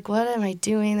kid, you're like, what am I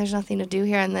doing? There's nothing to do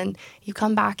here. And then you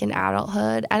come back in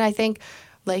adulthood. And I think,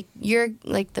 like, you're,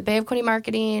 like, the Bay of Quinte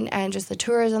marketing and just the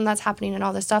tourism that's happening and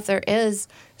all this stuff, there is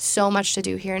so much to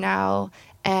do here now.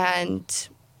 And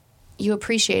you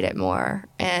appreciate it more.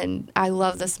 And I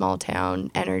love the small town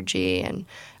energy. And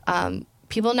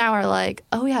people now are like,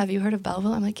 oh, yeah, have you heard of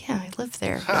Belleville? I'm like, yeah, I live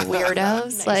there. The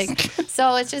weirdos. Nice. Like,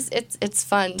 so it's just, it's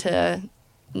fun to,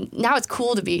 now it's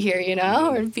cool to be here, you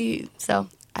know, or be, so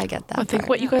I get that I think part.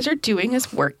 what you guys are doing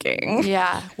is working.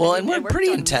 Yeah. Well, I and mean, it we're worked pretty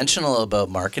on me. intentional about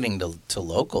marketing to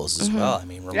locals as well. I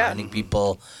mean, reminding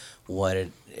people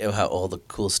how all the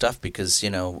cool stuff because, you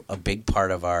know, a big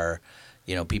part of our,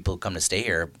 you know, people come to stay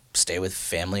here, stay with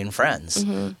family and friends.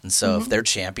 And so if they're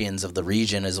champions of the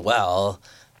region as well,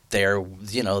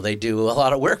 they do a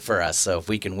lot of work for us. So if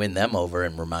we can win them over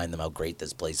and remind them how great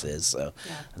this place is. So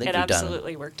I think It we've done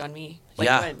absolutely worked on me. Like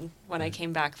Yeah. when I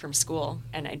came back from school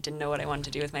and I didn't know what I wanted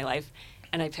to do with my life,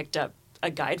 and I picked up a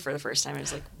guide for the first time, I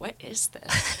was like, "What is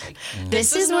this? Like,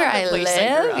 This is not where the I place I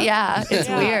grew live. up." Yeah. It's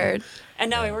Yeah. weird. And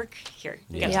now I work here.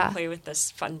 I get Yeah. to play with this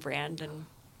fun brand and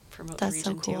promote That's the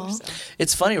so region cool. too. So.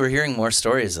 It's funny we're hearing more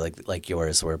stories like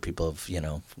yours where people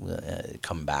have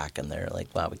come back and they're like,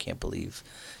 wow, we can't believe,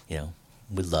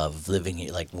 we love living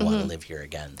here, like we want to live here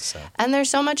again. So And there's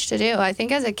so much to do. I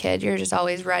think as a kid, you're just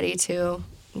always ready to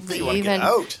leave. You wanna get and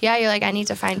out. Yeah, you're like, I need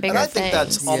to find bigger And I think things.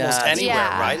 that's almost Yeah. anywhere,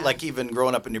 Yeah. right? Like even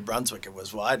growing up in New Brunswick, it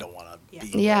was, well, I don't want to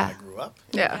be Yeah. where I grew up.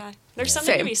 Yeah. Yeah. There's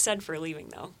something Same. to be said for leaving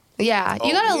though. Yeah, you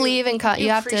Oh, gotta you- leave and you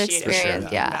have to appreciate it for experience.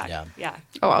 sure. Yeah. Back. Yeah. Yeah.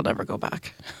 Oh, I'll never go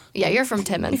back. Yeah, you're from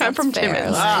Timmins. I'm from that's fair.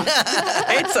 Timmins.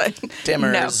 Like, It's a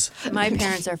Timmers. My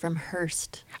parents are from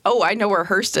Hearst. Oh, I know where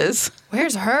Hearst is.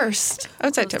 where's Hearst?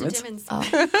 Outside Close to Timmins.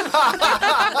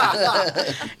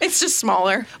 It's just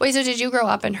smaller. Wait, so did you grow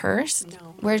up in Hearst?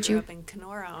 No, Where'd I grew you? up in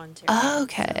Kenora, Ontario. Oh,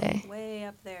 okay. So way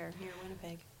up there near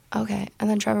Winnipeg. Okay, and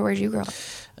then Trevor, where'd you grow up?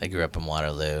 I grew up in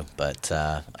Waterloo, but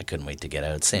I couldn't wait to get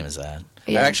out. Same as that.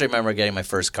 Yeah. I actually remember getting my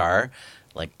first car,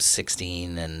 like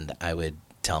 16, and I would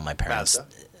tell my parents.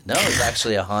 Mazda? No, it was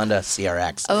actually a Honda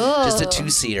CRX. Oh. Just a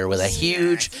two-seater with a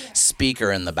huge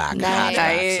speaker in the back.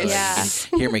 Nice. So Yeah. you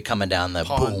can hear me coming down the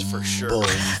Pond boom, for sure. boom.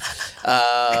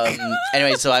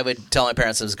 Anyway, so I would tell my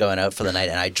parents I was going out for the night,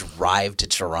 and I'd drive to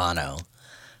Toronto.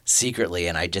 secretly,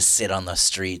 and I just sit on the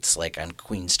streets, like on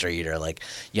Queen Street or like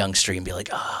Yonge Street, and be like,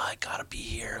 I gotta be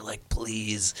here, like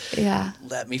please,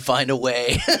 let me find a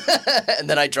way. And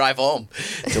then I drive home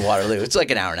to Waterloo. It's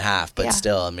like an hour and a half, but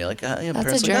still, I'm like,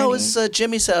 parents like, oh, it's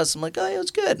Jimmy's house. I'm like, oh, yeah, it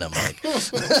was good. And I'm like,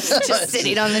 just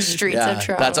sitting on the streets of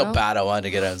Toronto. That's how bad I wanted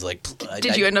to get. I was like,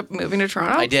 did you end up moving to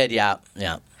Toronto? I did, yeah.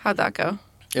 How'd that go?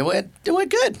 It went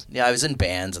good. Yeah, I was in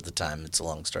bands at the time. It's a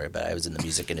long story, but I was in the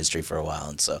music industry for a while,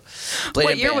 and so played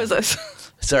What in year bands. was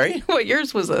this? Sorry? What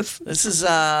years was this? This is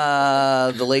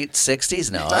the late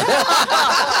 60s now.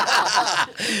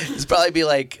 It's probably be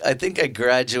like, I think I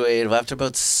graduated after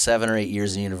about 7 or 8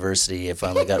 years in university. I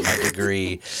finally got my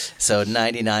degree. So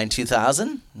 99,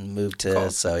 2000, moved to, cool.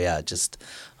 So yeah, just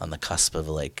on the cusp of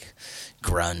like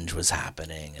grunge was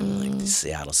happening and like the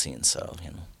Seattle scene. So,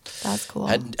 That's cool.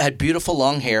 Had beautiful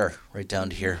long hair right down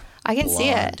to here. I can see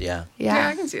it. Yeah,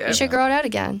 I can see it. You should grow it out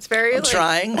again. It's very I'm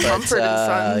trying, but Mumford and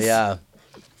Sons. yeah.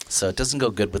 So it doesn't go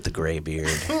good with the gray beard.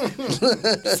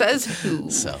 Says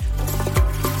who? So.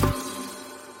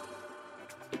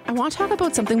 I want to talk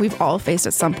about something we've all faced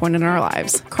at some point in our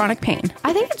lives, chronic pain.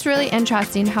 I think it's really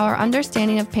interesting how our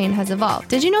understanding of pain has evolved.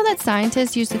 Did you know that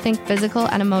scientists used to think physical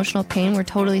and emotional pain were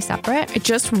totally separate? I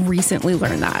just recently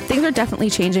learned that. Things are definitely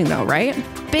changing though, right?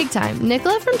 Big time.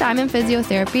 Nicola from Diamond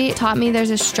Physiotherapy taught me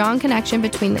there's a strong connection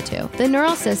between the two. The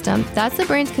neural system, that's the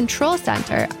brain's control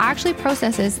center, actually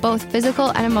processes both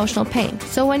physical and emotional pain.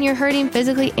 So when you're hurting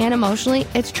physically and emotionally,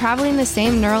 it's traveling the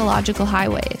same neurological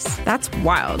highways. That's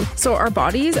wild. So our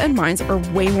bodies and minds are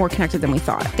way more connected than we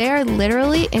thought. They are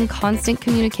literally in constant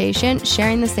communication,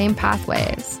 sharing the same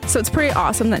pathways. So it's pretty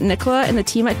awesome that Nicola and the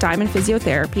team at Diamond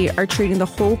Physiotherapy are treating the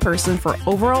whole person for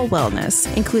overall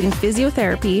wellness, including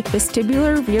physiotherapy,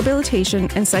 vestibular rehabilitation,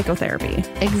 and psychotherapy.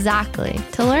 Exactly.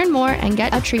 To learn more and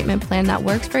get a treatment plan that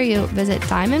works for you, visit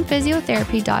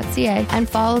diamondphysiotherapy.ca and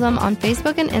follow them on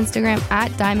Facebook and Instagram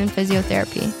at Diamond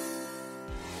Physiotherapy.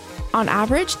 On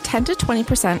average, 10 to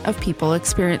 20% of people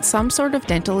experience some sort of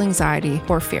dental anxiety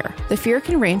or fear. The fear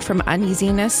can range from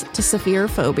uneasiness to severe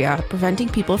phobia, preventing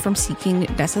people from seeking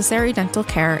necessary dental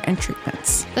care and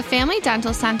treatments. The Family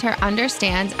Dental Center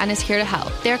understands and is here to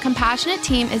help. Their compassionate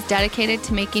team is dedicated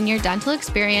to making your dental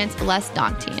experience less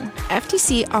daunting.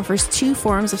 FDC offers 2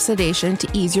 forms of sedation to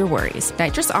ease your worries: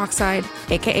 nitrous oxide,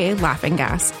 aka laughing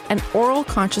gas, and oral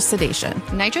conscious sedation.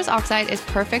 Nitrous oxide is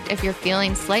perfect if you're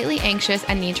feeling slightly anxious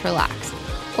and need to relax.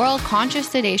 Oral conscious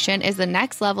sedation is the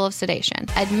next level of sedation.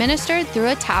 Administered through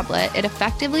a tablet, it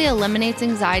effectively eliminates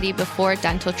anxiety before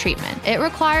dental treatment. It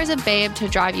requires a babe to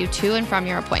drive you to and from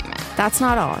your appointment. That's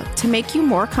not all. To make you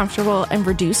more comfortable and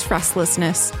reduce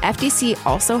restlessness, FDC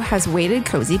also has weighted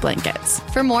cozy blankets.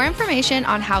 For more information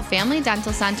on how Family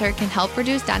Dental Center can help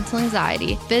reduce dental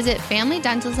anxiety, visit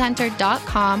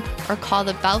FamilyDentalCenter.com or call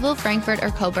the Belleville, Frankfurt, or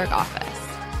Coburg office.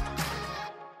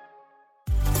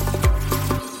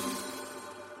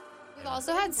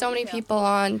 Also had so many people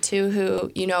on too who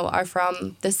are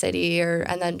from the city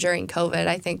and then during COVID,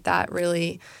 I think that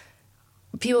really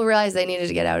people realized they needed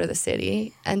to get out of the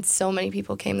city, and so many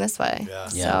people came this way.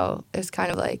 So it was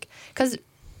kind of like, because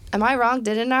am I wrong?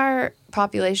 Didn't our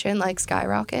population like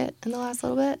skyrocket in the last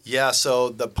little bit? Yeah, so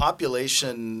the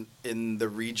population in the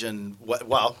region,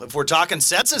 well, if we're talking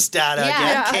census data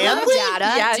again, can we?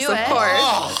 Data. Yes, Do of it. course.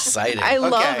 Oh, Excited. I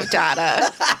love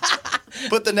data.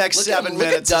 Put the next 7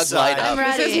 minutes Doug aside. light up. I'm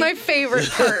ready. This is my favorite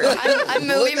part. I'm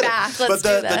moving back. Let's But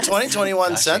the do this.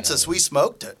 2021 census, we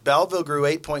smoked it. Belleville grew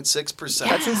 8.6%.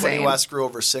 That's insane. Quinte West grew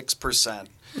over 6%.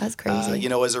 That's crazy.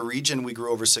 As a region, we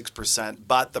grew over 6%,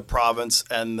 but the province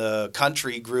and the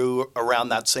country grew around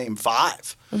that same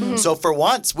 5%. Mm-hmm. So for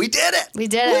once, we did it. We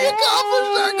did We it.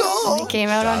 accomplished our goal. We came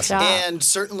out on top. And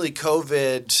certainly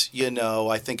COVID,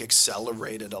 I think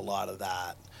accelerated a lot of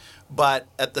that. But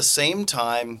at the same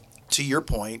time, to your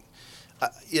point, I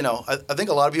think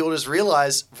a lot of people just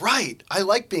realize, right, I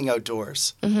like being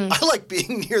outdoors. Mm-hmm. I like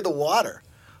being near the water.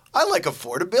 I like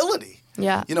affordability.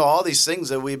 Yeah. All these things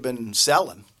that we've been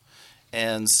selling.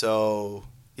 And so,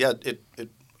 yeah,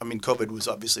 COVID was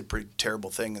obviously a pretty terrible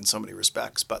thing in so many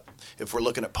respects. But if we're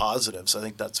looking at positives, I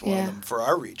think that's one of them for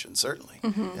our region, certainly.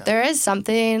 Mm-hmm. Yeah. There is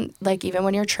something, like even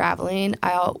when you're traveling,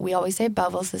 we always say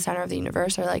Belleville's the center of the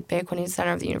universe, or like Bay of Quinte's the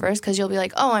center of the universe, because you'll be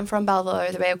like, oh, I'm from Belleville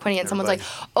or the Bay of Quinte, and someone's like,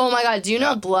 oh my God, do you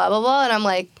know blah, blah, blah? And I'm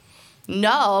like,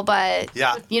 no, but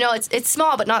Yeah. it's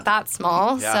small, but not that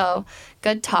small. Yeah. So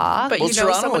good talk. But Well, you know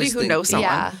Toronto somebody always who think- knows someone.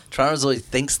 yeah. Toronto really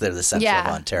thinks they're the center Yeah.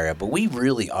 of Ontario, but we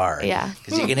really are. Yeah.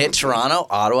 Because you can hit Toronto,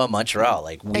 Ottawa, Montreal.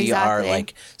 Like, we are, Exactly.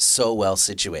 like, so well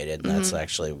situated. And that's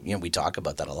actually, we talk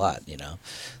about that a lot,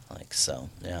 Like, so,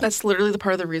 yeah. That's literally the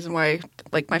part of the reason why,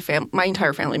 like, my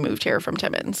entire family moved here from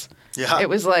Timmins. Yeah. It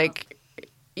was like,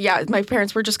 yeah, my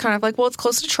parents were just kind of like, well, it's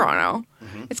close to Toronto.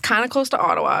 It's kind of close to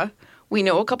Ottawa. We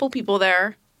know a couple people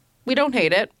there. We don't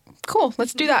hate it. Cool,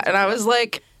 let's do that. And I was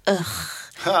like, ugh.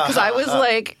 Because I was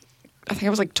like, I think I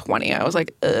was like 20. I was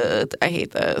like, ugh, I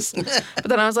hate this. But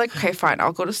then I was like, okay, fine.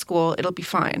 I'll go to school. It'll be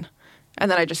fine. And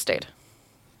then I just stayed.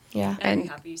 Yeah. And are you And-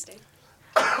 happy you stayed?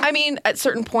 I mean, at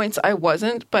certain points I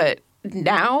wasn't, but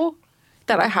now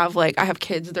that I have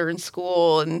kids, they're in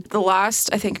school, and the last,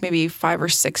 I think maybe 5 or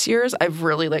 6 years, I've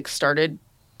really like started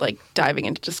like diving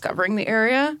into discovering the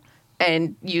area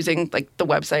and using like the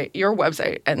website, your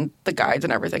website, and the guides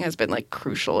and everything has been like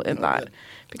crucial in that.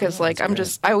 Because like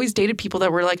I always dated people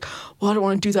that were like, well, I don't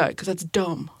want to do that because that's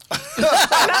dumb. And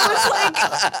I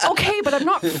was like, okay, but I'm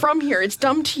not from here. It's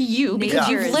dumb to you because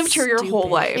Nature you've is lived here your whole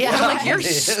stupid. life. Yeah. And I'm like,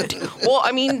 you're well,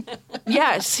 I mean,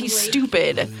 yes, he's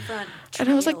stupid. Front And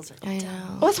I was like, trails are I dumb. know.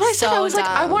 Well, that's what I said. So I was like,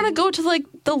 I dumb. want to go to like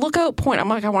the lookout point. I'm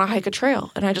like, I want to hike a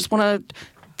trail, and I just want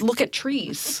to look at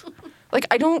trees. Like,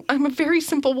 I'm a very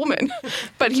simple woman.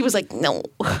 But he was like, no.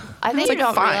 I think It's you like,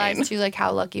 don't fine. realize too, like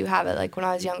how lucky you have it. Like when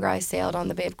I was younger, I sailed on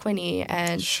the Bay of Quinte,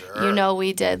 and Sure.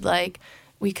 we did like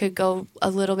we could go a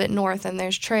little bit north, and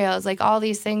there's trails. Like all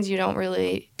these things, you don't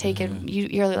really take it.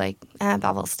 You're like,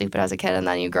 that was stupid as a kid, and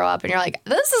then you grow up, and you're like,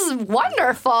 this is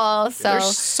wonderful. So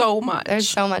There's so much. there's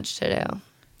so much to do.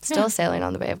 Still sailing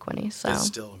on the Bay of Quinte, so It's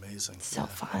still amazing. so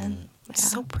fun. It's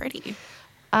so pretty.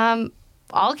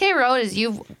 All K Road is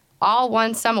you've all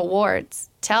won some awards.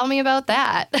 Tell me about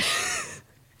that.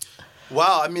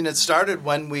 Wow, I mean, it started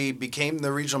when we became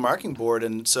the Regional Marketing Board,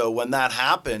 and so when that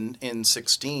happened in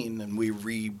 16 and we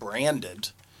rebranded,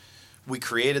 we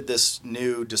created this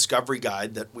new discovery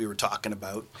guide that we were talking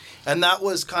about, and that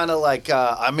was kind of like,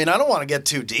 I mean, I don't want to get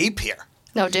too deep here,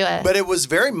 No, do it. but it was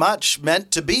very much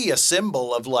meant to be a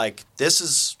symbol of like, this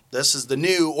is the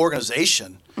new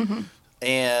organization,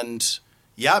 and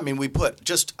yeah, I mean, we put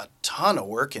just a ton of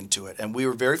work into it, and we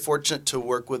were very fortunate to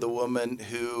work with a woman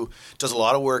who does a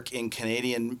lot of work in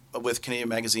Canadian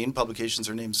magazine publications.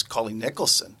 Her name's Colleen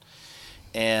Nicholson,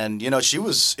 and she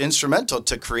was instrumental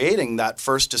to creating that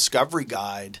first discovery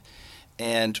guide,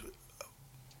 and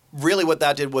really what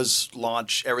that did was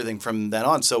launch everything from then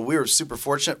on. So we were super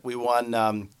fortunate. We won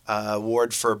an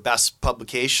award for best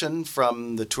publication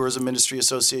from the Tourism Industry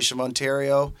Association of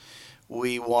Ontario.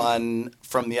 We won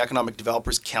from the Economic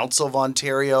Developers Council of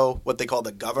Ontario what they call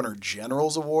the Governor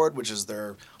General's Award, which is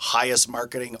their highest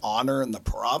marketing honor in the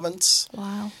province.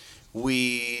 Wow.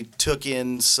 We took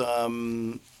in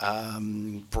some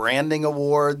branding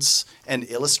awards and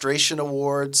illustration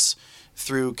awards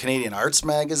through Canadian Arts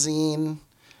Magazine.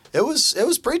 It was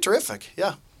pretty terrific,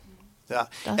 yeah. Yeah.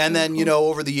 That's And then, really cool.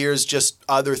 over the years, just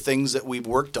other things that we've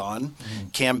worked on,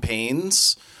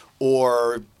 campaigns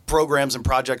or programs and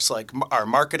projects like our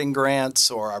marketing grants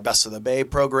or our Best of the Bay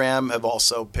program have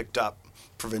also picked up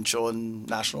provincial and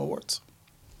national awards.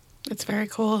 It's very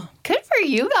cool. Good for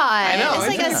you guys. I know, It's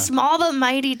like yeah. a small but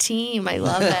mighty team. I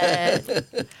love it.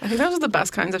 I think those are the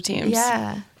best kinds of teams.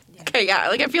 Yeah. Okay, yeah.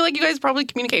 Like, I feel like you guys probably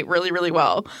communicate really, really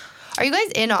well. Are you guys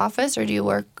in office or do you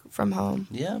work from home?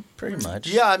 Yeah, pretty much.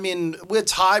 Yeah, I mean,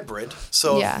 it's hybrid.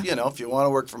 So, Yeah. if you want to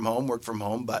work from home, work from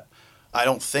home. But I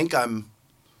don't think I'm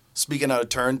speaking out of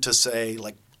turn to say,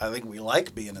 like, I think we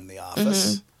like being in the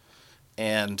office.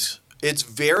 And it's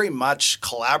very much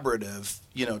collaborative,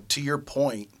 to your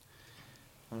point.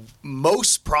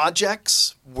 Most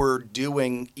projects we're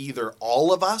doing either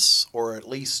all of us or at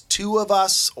least two of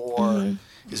us, or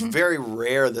it's very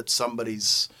rare that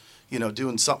somebody's,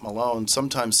 doing something alone.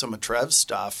 Sometimes some of Trev's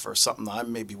stuff or something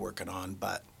I'm maybe working on,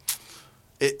 but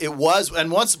it was,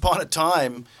 and once upon a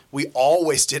time, we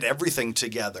always did everything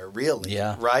together, really.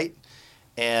 Yeah. Right?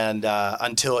 And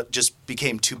until it just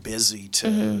became too busy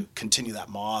to continue that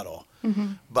model.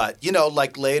 But,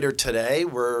 like later today,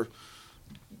 we're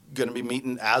going to be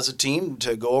meeting as a team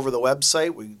to go over the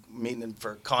website. We're meeting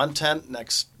for content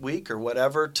next week or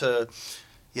whatever to,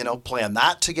 plan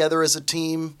that together as a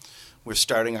team. We're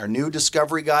starting our new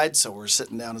discovery guide, so we're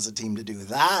sitting down as a team to do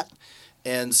that.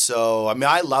 And so, I mean,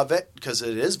 I love it because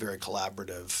it is very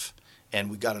collaborative,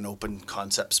 and we got an open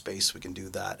concept space we can do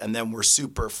that. And then we're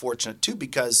super fortunate too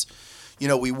because,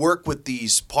 we work with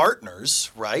these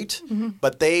partners, right?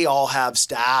 But they all have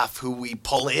staff who we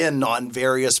pull in on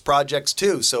various projects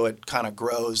too. So it kind of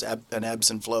grows and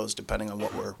ebbs and flows depending on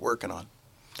what we're working on.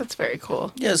 That's very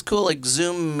cool. Yeah, it's cool. Like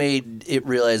Zoom made it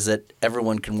realize that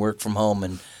everyone can work from home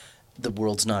and the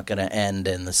world's not going to end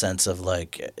in the sense of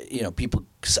like, people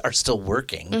are still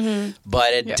working.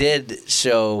 But it did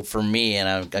show for me,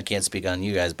 and I can't speak on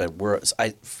you guys, but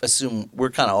I assume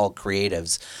we're kind of all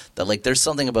creatives, that like there's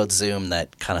something about Zoom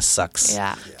that kind of sucks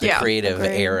the creative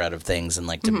air out of things. And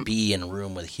like to be in a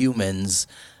room with humans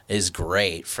is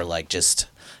great for like just...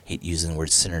 hate using the word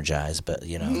synergize, but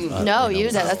no,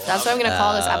 use it. That's what I'm going to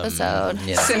call this episode.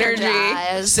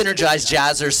 Synergize,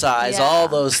 jazzercise, all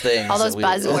those things. All those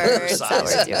buzzwords that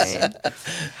we're doing.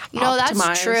 No,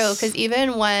 that's true. Because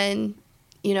even when,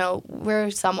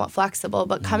 we're somewhat flexible,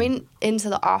 but coming into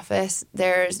the office,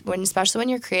 especially when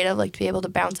you're creative, like to be able to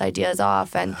bounce ideas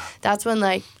off, and that's when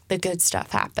like the good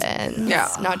stuff happens. Yeah.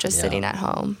 Not just sitting at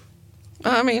home.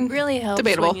 I mean, really helps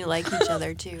debatable. when you like each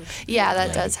other too. Yeah,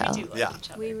 that does help.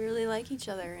 We really like each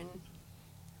other, and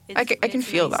I can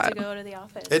feel nice that. to go to the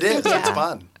office. It is. It's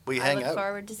fun. We hang out. I look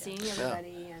forward to seeing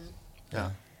everybody.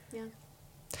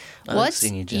 What's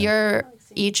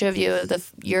each of you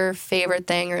your favorite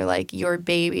thing or like your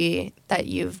baby that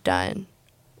you've done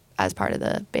as part of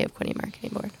the Bay of Quinte Marketing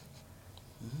Board?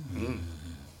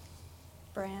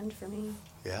 Brand for me.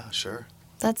 Yeah, sure.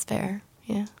 That's fair.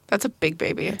 Yeah. That's a big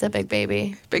baby. It's a big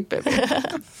baby. Big baby.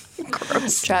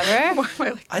 Gross. Trevor?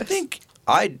 I think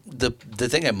the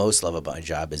thing I most love about my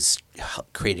job is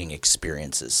creating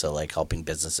experiences. So like helping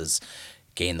businesses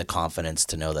gain the confidence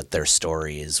to know that their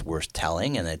story is worth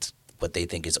telling, and it's what they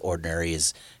think is ordinary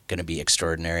is going to be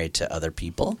extraordinary to other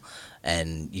people.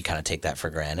 And you kind of take that for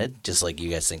granted, just like you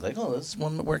guys think like, oh, this is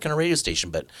one that work on a radio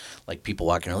station, but like people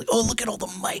walking around like, oh, look at all the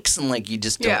mics, and like you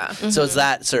just don't. Yeah. So it's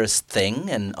that sort of thing,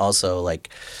 and also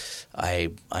like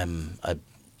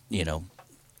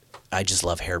I just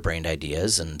love harebrained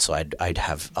ideas, and so I'd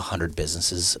have 100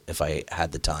 businesses if I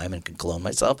had the time and could clone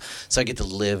myself. So I get to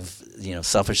live,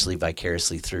 selfishly,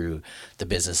 vicariously through the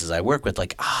businesses I work with.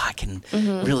 Like, I can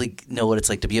really know what it's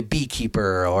like to be a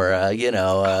beekeeper or a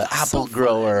apple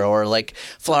grower or like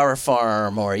flower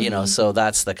farm or So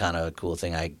that's the kind of cool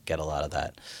thing. I get a lot of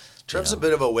that. Trev's a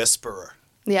bit of a whisperer.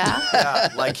 Yeah. Yeah,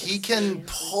 like he can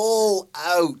pull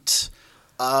out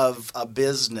of a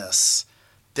business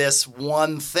this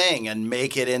one thing and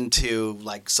make it into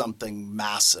like something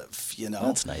massive,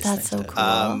 That's nice. That's so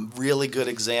cool. Really good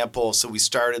example. So we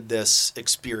started this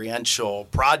experiential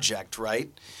project,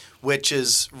 right? Which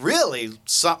is really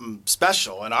something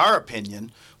special in our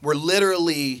opinion. We're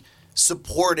literally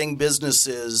supporting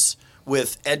businesses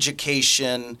with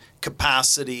education,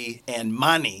 capacity, and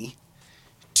money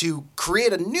to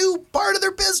create a new part of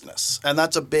their business. And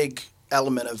that's a big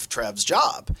element of Trev's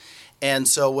job. And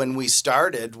so when we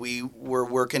started, we were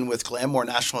working with Glenmore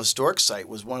National Historic Site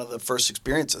was one of the first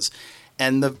experiences.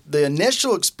 And the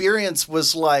initial experience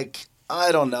was like,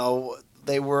 I don't know,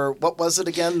 they were, what was it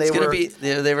again? They were going to be,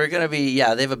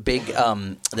 they have a big, the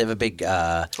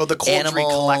Quinte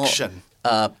collection.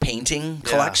 Painting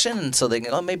collection, and so they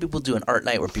go, maybe we'll do an art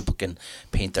night where people can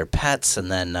paint their pets,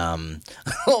 and then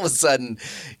all of a sudden,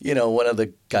 one of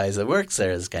the guys that works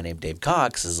there, this guy named Dave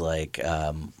Cox, is like,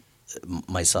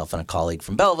 myself and a colleague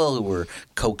from Belleville who were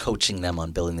co-coaching them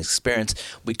on building this experience.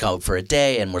 We go out for a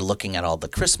day and we're looking at all the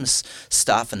Christmas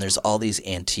stuff, and there's all these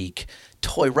antique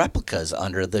toy replicas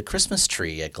under the Christmas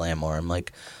tree at Glenmore. I'm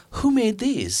like, who made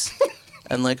these?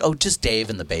 And like, oh, just Dave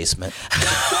in the basement.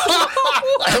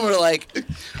 And we're like,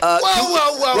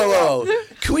 whoa.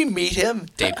 Can we meet him?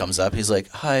 Dave comes up. He's like,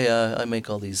 hi, I make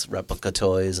all these replica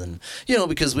toys, and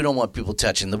because we don't want people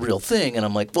touching the real thing. And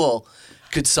I'm like, well,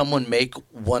 could someone make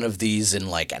one of these in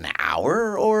like an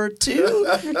hour or two?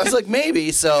 He's like,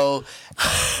 maybe. So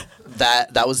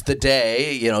that was the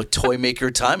day, Toy Maker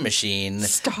Time Machine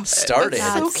started.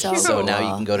 So now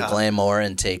you can go to Glenmore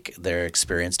and take their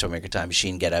experience, Toy Maker Time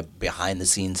Machine, get a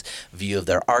behind-the-scenes view of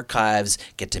their archives,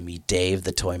 get to meet Dave,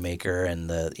 the toy maker, and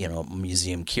the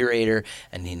museum curator,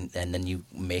 and then you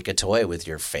make a toy with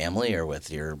your family or with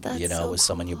your with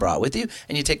someone you brought with you,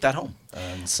 and you take that home.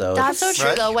 And so that's so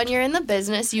true though. When you're in the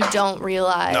business, you don't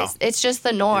realize it's just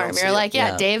the norm. You're like,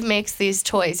 Dave makes these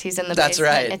toys. He's in the basement. That's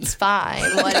right. It's fine.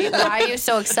 Why are you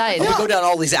so excited? We go down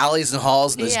all these alleys and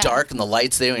halls, and it's dark, and the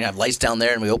lights. They don't even have lights down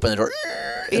there, and we open the door,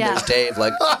 and there's Dave.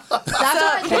 Like that's what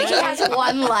I think. He has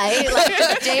one light.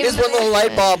 Like Dave has one little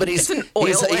light bulb, but he's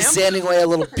sanding away a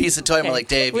little piece of toy. And we're like,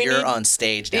 Dave, you're on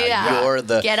stage now. You're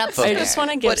the get up. I just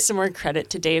want to give some more credit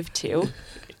to Dave too.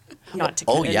 not to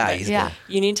Oh cut in, yeah, but he's Yeah.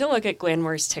 good. you need to look at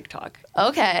Glenmore's TikTok.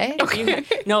 Okay.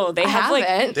 No, they I have like,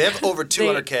 haven't. They have over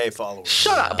 200K followers.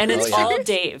 Shut up. and it's Oh, yeah. all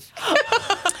Dave.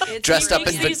 Dressed up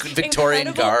in These Victorian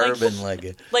incredible, garb and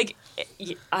like. Like,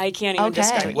 I can't even Okay.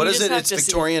 describe. What You is just it? have It's to see.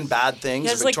 Victorian bad things. He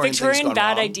has or like Victorian, things Victorian gone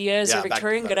bad wrong? ideas Yeah, or back-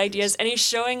 Victorian back good those ideas, days. and he's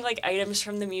showing like items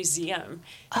from the museum.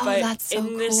 Oh, but that's so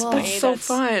in this cool. way That's so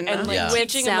fun. and like Yeah.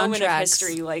 teaching a moment of Soundtracks.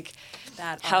 history, like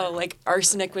how like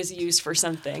arsenic was used for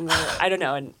something, or I don't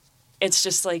know, and it's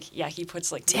just like he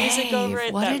puts like music Dave, over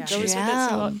it what that a goes with it.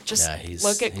 So gem. just Yeah, he's-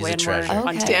 look at he's a Glenmore treasure. on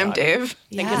Okay. TikTok. Damn, Dave.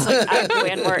 I think Yeah. it's like at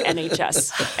Glenmore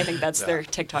NHS. I think that's their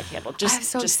TikTok handle. Just I'm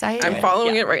so just excited. I'm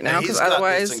following it right now He's because got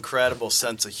otherwise, this incredible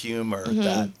sense of humor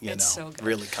that It's so good.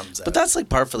 really comes out. But that's like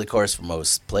par for the course for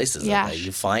most places. Yeah. Like,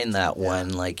 you find that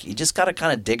one, like you just got to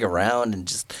kind of dig around and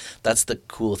just that's the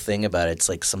cool thing about it. It's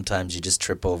like sometimes you just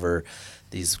trip over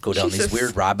go down Jesus. these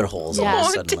weird rabbit holes all Yeah. of a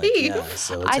Oh, sudden. Like, Dave. yeah,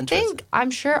 so it's I interesting. think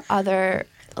I'm sure other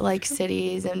like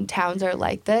cities and towns are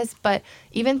like this, but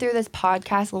even through this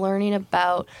podcast, learning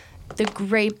about the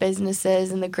great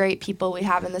businesses and the great people we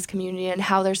have in this community and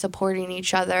how they're supporting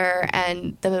each other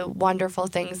and the wonderful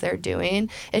things they're doing,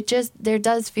 there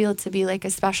does feel to be like a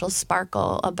special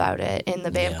sparkle about it in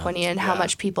the Bay of Yeah. Quinte and how Yeah.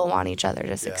 much people want each other to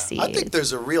Yeah. succeed. I think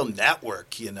there's a real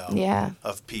network, Yeah.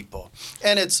 of people.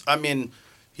 And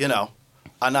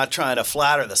I'm not trying to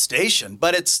flatter the station,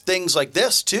 but it's things like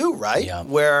this too, right? Yeah.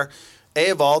 Where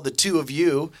Eval, the two of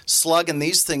you, slugging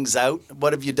these things out.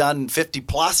 What have you done 50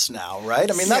 plus now,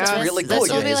 right? I mean, that's Yeah. really This cool.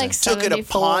 will You be like took it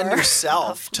upon 74.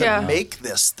 yourself to Yeah. make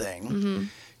this thing.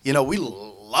 Mm-hmm. We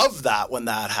love that when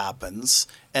that happens.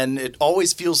 And it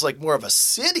always feels like more of a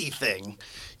city thing,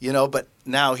 but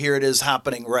now here it is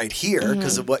happening right here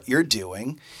because of what you're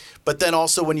doing. But then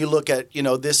also when you look at,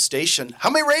 this station, how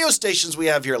many radio stations we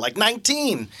have here? Like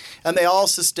 19. And they all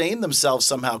sustain themselves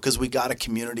somehow because we got a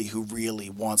community who really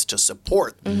wants to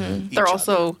support each they're other.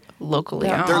 also locally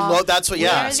They're owned. They're that's what, We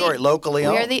yeah, are the- sorry, locally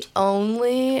owned. We're the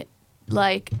only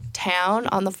town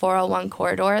on the 401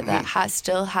 corridor that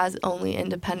still has only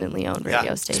independently owned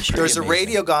radio stations. There's a amazing.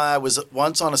 radio guy I was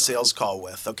once on a sales call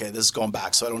with. Okay, this is going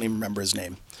back, so I don't even remember his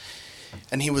name.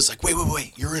 And he was like,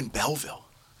 wait, you're in Belleville.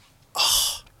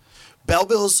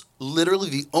 Belleville's literally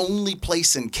the only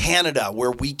place in Canada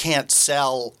where we can't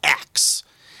sell X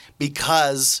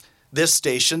because this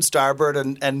station, Starboard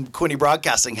and Quinte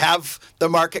Broadcasting, have the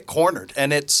market cornered.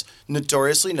 And it's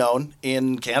notoriously known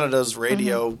in Canada's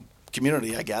radio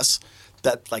community, I guess,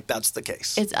 that that's the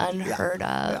case. It's unheard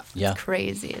of. Yeah. It's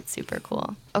crazy. It's super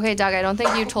cool. Okay, Doug, I don't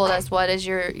think you told us what is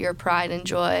your pride and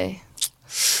joy.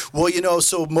 Well,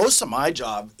 so most of my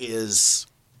job is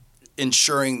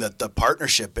ensuring that the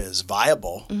partnership is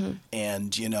viable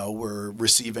and, we're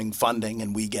receiving funding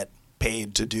and we get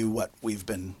paid to do what we've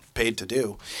been paid to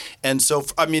do. And so,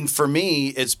 for me,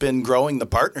 it's been growing the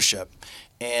partnership.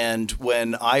 And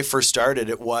when I first started,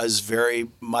 it was very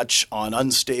much on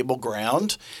unstable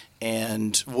ground.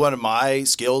 And one of my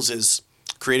skills is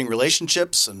creating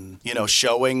relationships and,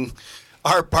 showing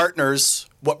our partners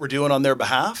what we're doing on their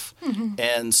behalf.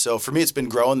 And so for me, it's been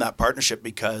growing that partnership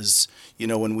because,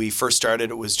 when we first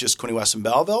started, it was just Quinte West and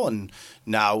Belleville. And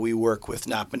now we work with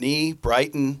Napanee,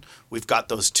 Brighton. We've got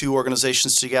those two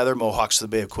organizations together. Mohawks of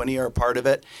the Bay of Quinte are a part of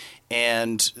it.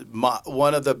 And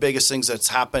one of the biggest things that's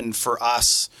happened for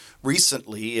us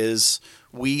recently is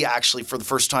we actually, for the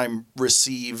first time,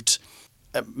 received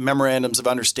memorandums of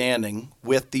understanding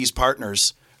with these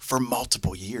partners for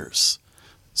multiple years.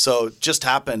 So it just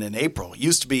happened in April. It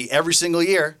used to be every single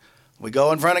year we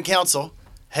go in front of council.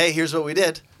 Hey, here's what we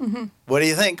did. What do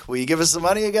you think? Will you give us some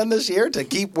money again this year to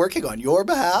keep working on your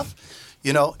behalf?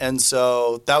 And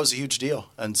so that was a huge deal.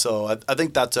 And so I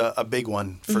think that's a big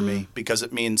one for me because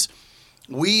it means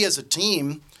we as a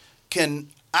team can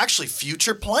actually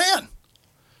future plan.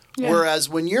 Yeah. Whereas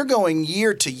when you're going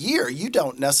year to year, you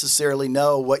don't necessarily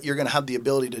know what you're going to have the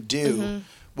ability to do,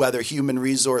 whether human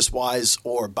resource wise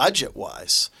or budget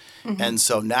wise. And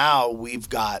so now we've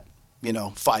got,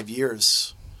 5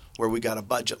 years where we got a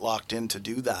budget locked in to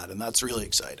do that. And that's really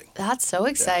exciting. That's so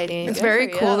exciting. It's Good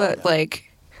very for cool you. that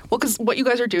because what you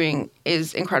guys are doing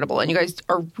is incredible, and you guys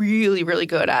are really, really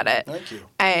good at it. Thank you.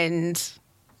 And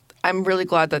I'm really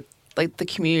glad that the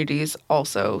communities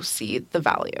also see the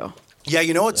value. Yeah,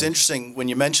 what's interesting when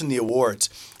you mention the awards,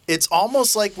 it's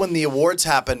almost like when the awards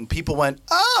happened, people went,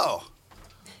 oh,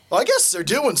 well, I guess they're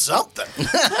doing something.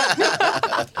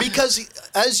 Because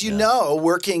as you know,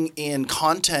 working in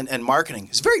content and marketing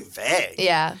is very vague.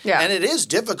 Yeah. Yeah. And it is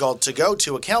difficult to go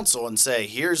to a council and say,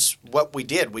 here's what we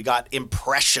did. We got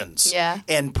impressions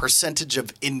and percentage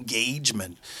of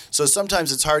engagement. So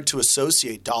sometimes it's hard to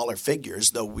associate dollar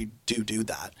figures, though we do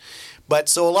that. But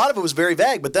so a lot of it was very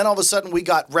vague. But then all of a sudden we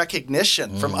got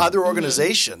recognition from other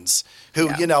organizations who,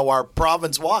 are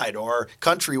province-wide or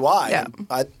country-wide.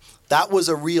 Yeah. That was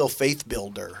a real faith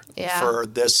builder Yeah. for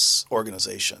this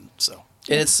organization. So.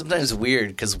 And it's sometimes weird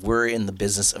because we're in the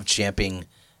business of championing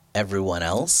everyone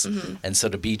else, and so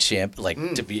to be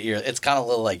it's kind of a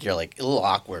little like you're like a little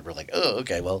awkward. We're like, oh,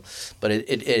 okay, well, but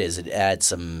it is. It adds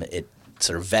some. It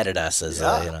sort of vetted us as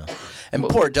And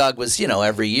poor Doug was,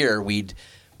 every year we'd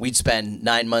spend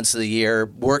 9 months of the year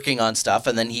working on stuff,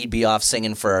 and then he'd be off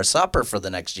singing for our supper for the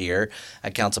next year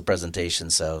at council presentation.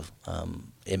 So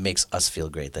it makes us feel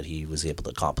great that he was able to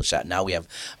accomplish that. Now we have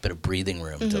a bit of breathing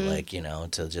room to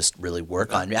to just really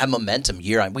work on, have momentum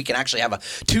year on. We can actually have a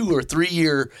 2 or 3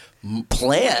 year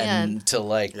plan to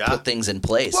put things in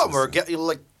place. Well, we're getting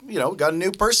got a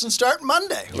new person starting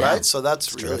Monday, right? So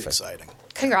that's really terrific. exciting.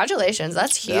 Congratulations.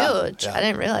 That's huge. Yeah. I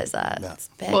didn't realize that. Yeah. It's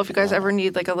big. Well, if you guys ever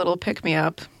need like a little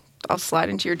pick-me-up, I'll slide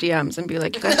into your DMs and be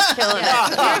like, you guys are killing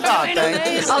it.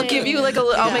 Thanks. I'll give you like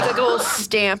I'll make like a little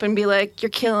stamp and be like, you're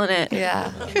killing it.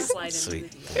 Yeah. Slide into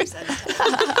Sweet. the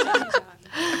DMs.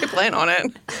 I plan on it.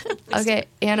 Okay,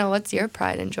 Anna, what's your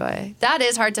pride and joy? That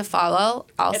is hard to follow.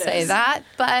 I'll It say is. that,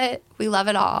 but we love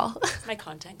it all. My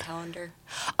content calendar.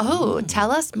 Oh,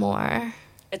 tell us more.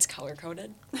 It's color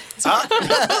coded.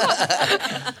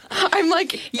 I'm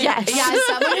like, yes. Yeah, as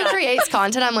someone who creates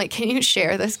content, I'm like, can you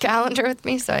share this calendar with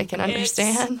me so I can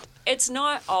understand? It's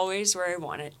not always where I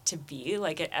want it to be.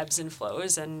 Like, it ebbs and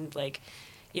flows, and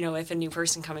if a new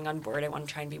person coming on board, I want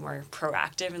to try and be more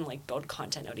proactive and build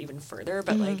content out even further.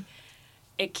 But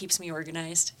it keeps me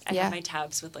organized. I have my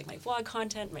tabs with my blog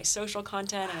content, my social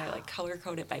content, and I color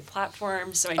code it by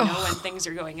platform, so I know when things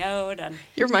are going out. And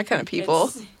You're my kind of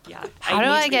people. How do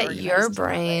I get your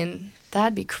brain?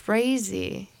 That'd be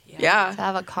crazy Yeah. to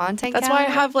have a content That's why I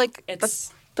calendar. have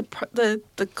It's the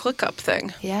ClickUp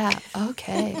thing. Yeah,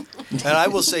 okay. And I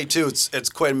will say too, it's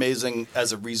quite amazing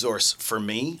as a resource for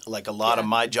me. Like a lot of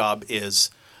my job is,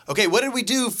 okay, what did we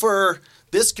do for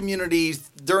this community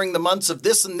during the months of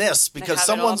this and this? Because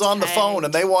have it all someone's on the phone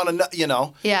and they want to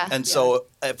know, Yeah. And so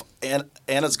if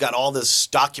Anna's got all this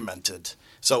documented.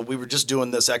 So we were just doing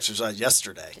this exercise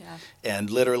yesterday. Yeah. And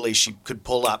literally she could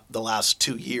pull up the last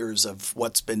 2 years of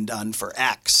what's been done for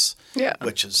X. Yeah.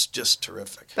 Which is just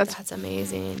terrific. That's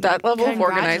amazing. That level of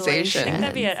organization. I think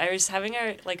that'd be it. I was having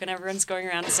when everyone's going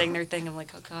around and saying their thing, I'm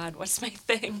like, oh God, what's my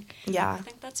thing? Yeah. I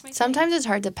think that's my thing. Sometimes it's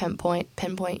hard to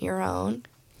pinpoint your own.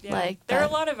 Yeah. There are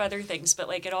a lot of other things, but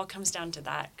it all comes down to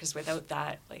that, because without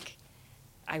that,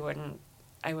 I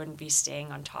wouldn't be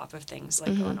staying on top of things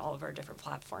on all of our different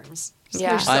platforms.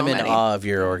 Yeah. So I'm in many. awe of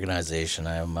your organization.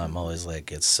 I'm always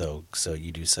like, it's so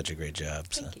you do such a great job.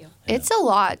 Thank you. It's a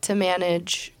lot to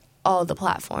manage all the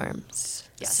platforms.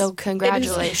 Yes. So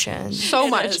congratulations. So It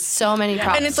much. is. So many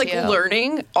props And it's to you.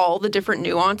 learning all the different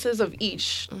nuances of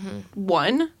each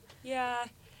one. Yeah.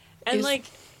 And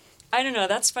I don't know,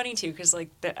 that's funny too, because I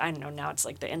don't know, now it's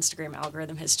the Instagram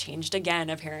algorithm has changed again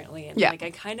apparently, and Yeah. I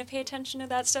kind of pay attention to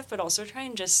that stuff, but also try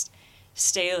and just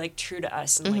stay true to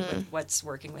us and with what's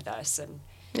working with us. And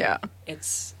Yeah.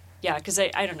 it's because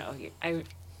I don't know, I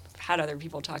had other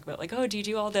people talk about oh, do you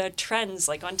do all the trends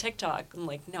on TikTok? I'm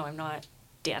like, no, I'm not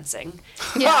dancing.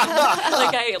 Yeah.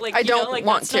 I don't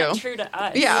want that's not to. true to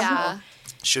us. Yeah. Yeah.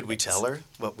 Should we tell her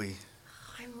what we...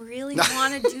 I really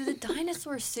want to do the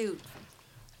dinosaur suit.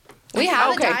 We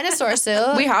have Okay. a dinosaur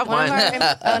suit. We have one. One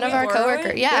of our borrow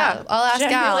coworkers. it? Yeah, I'll ask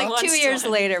Jen Al. really wants 2 years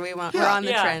one. later, we're on the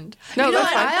Yeah. trend. No, You know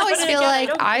that's what? fine. I always But feel again, I like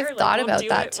don't I've care, thought we'll about do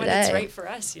that it when it's today. right for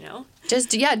us, Just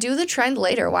do the trend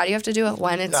later. Why do you have to do it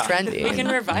when it's Yeah. trendy? We can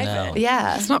revive No. it.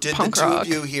 Yeah. It's not Did the punk two rock. of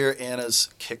you hear Anna's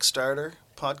Kickstarter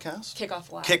podcast? Kickoff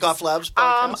Labs. Kickoff Labs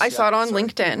podcast? I saw it on sorry.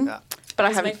 LinkedIn, Yeah. but I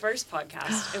That was my haven't. first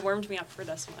podcast. It warmed me up for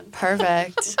this one.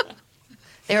 Perfect.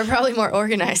 They were probably more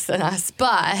organized than us,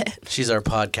 but She's our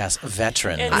podcast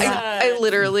veteran. It's, I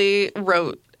literally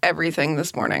wrote everything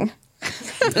this morning.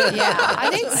 yeah, I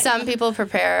think some people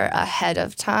prepare ahead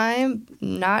of time.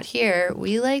 Not here.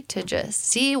 We like to just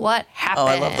see what happens. Oh,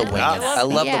 I love the winging it. I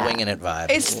love Yeah. the winging it vibe.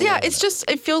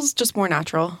 It feels just more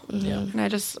natural. Yeah.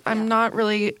 And I'm not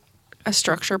really a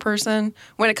structure person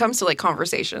when it comes to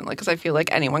conversation, because I feel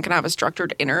like anyone can have a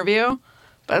structured interview,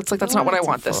 but it's that's not what I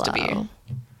want this to be flow.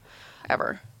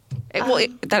 ever.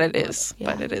 It is,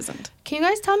 yeah. but it isn't. Can you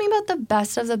guys tell me about the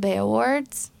Best of the Bay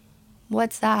Awards?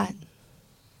 What's that?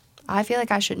 I feel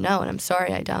like I should know, and I'm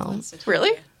sorry I don't.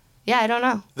 Really? Yeah, I don't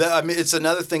know. It's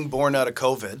another thing born out of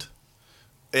COVID.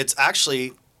 It's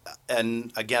actually,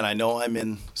 and again, I know I'm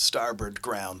in starboard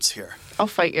grounds here, I'll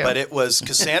fight you. but it was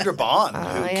Cassandra Bond who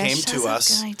yeah, came she to has a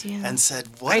us good idea. and said,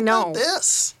 "What I know. about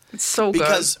this?" It's so good.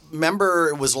 Because remember,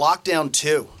 it was lockdown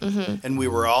 2, and we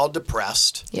were all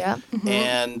depressed. Yeah.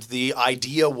 And the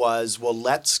idea was, well,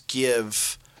 let's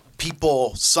give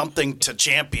people something to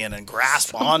champion and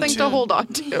grasp onto. Something to hold on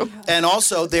to. And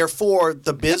also, therefore,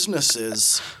 the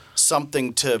businesses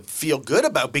something to feel good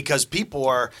about because people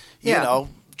are, you know,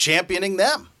 championing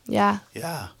them. Yeah.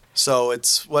 Yeah. So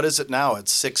it's, what is it now?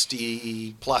 It's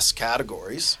 60 plus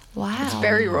categories. Wow. It's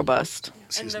very robust.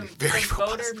 And the Very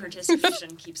voter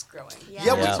participation keeps growing.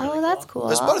 Yeah, we- Oh, that's cool.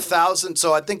 There's about 1,000.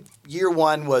 So I think year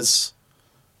 1 was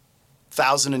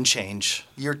 1,000 and change.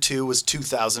 Year 2 was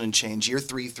 2,000 and change. Year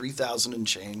 3, 3,000 and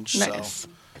change. Nice. So,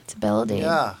 It's building.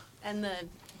 yeah. And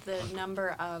the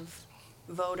number of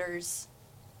voters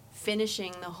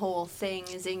finishing the whole thing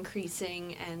is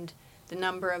increasing, and the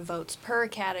number of votes per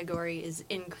category is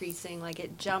increasing. Like,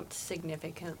 it jumped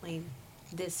significantly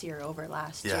this year over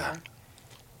last Yeah. year.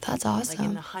 That's Like in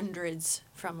awesome. the hundreds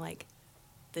from like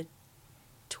the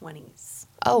 20s.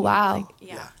 Oh, wow. Like,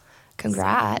 yeah.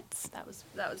 Congrats. That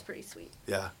was pretty sweet.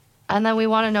 Yeah. And then we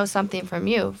want to know something from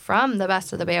you. From the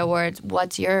Best of the Bay Awards,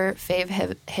 what's your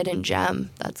hidden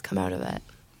gem that's come out of it?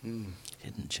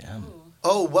 Hidden gem.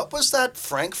 Oh, what was that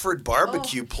Frankfurt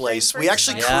barbecue place? We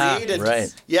actually Frankfurt's created.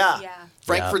 right. Yeah. Yeah.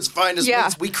 Frankfurt's finest Yeah.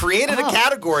 meats. We created a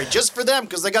category just for them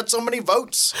because they got so many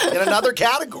votes in another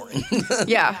category.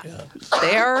 Yeah.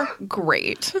 They are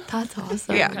great. That's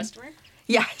awesome. Yeah. Customer?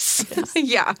 Yes.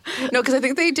 Yeah. No, because I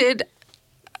think they did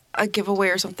a giveaway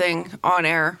or something on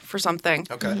air for something.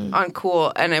 Okay. On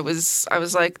Cool. And I was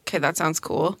like, okay, that sounds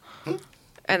cool.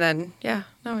 And then, yeah.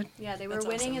 No, Yeah, they were That's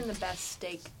winning awesome. in the best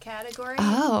steak category.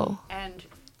 Oh. And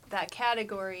that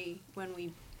category, when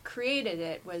we created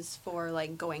it, was for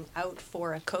like going out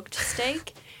for a cooked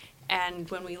steak. And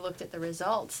when we looked at the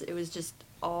results, it was just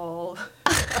all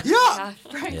Yeah.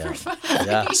 Frankfurt.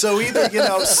 Yeah. So either,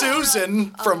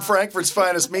 Susan from Frankfurt's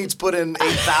Finest Meats put in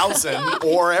 8,000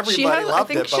 or everybody she had, I loved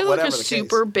think it, she but had whatever like a the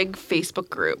super big Facebook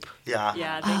group. case. Yeah.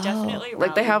 Yeah, they definitely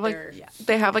Like they have like rallied their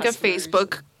they have like a customers.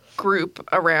 Facebook group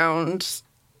around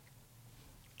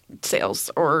sales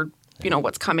or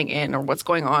what's coming in or what's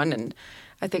going on, and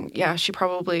I think she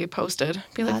probably posted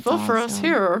be like, That's vote for us awesome.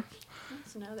 here.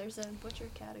 So now there's a butcher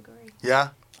category. Yeah.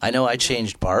 I know I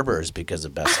changed barbers because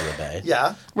of Best of the Bay.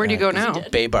 Yeah. Where do you go now?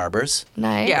 Bay Barbers.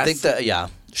 Nice. Yeah. I think that,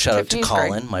 shout Tiffany's out to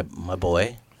Colin, my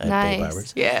boy at Nice. Bay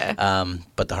Barbers. Yeah.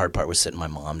 But the hard part was sitting my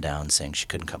mom down saying she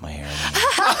couldn't cut my hair anymore.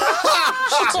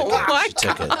 She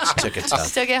took it tough.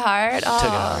 Still get hard? Oh. Took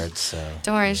it hard, so.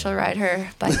 Don't worry, she'll ride her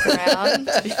bike around.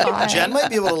 It'll be fine. Jen might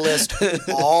be able to list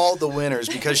all the winners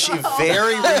because she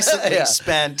very recently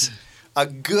spent a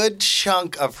good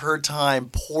chunk of her time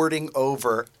porting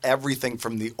over everything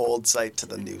from the old site to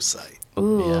the new site.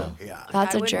 Ooh. Yeah. Yeah.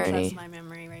 That's I a wouldn't journey. trust my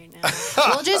memory right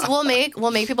now.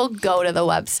 We'll make people go to the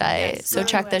website. Yes, So go to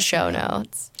check the show website.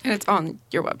 notes. And it's on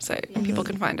your website. And people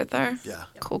can find it there. Yeah.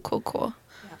 Cool.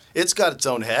 It's got its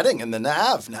own heading in the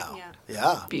nav now. Yeah.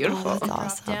 Yeah. Beautiful. Oh, that's Drop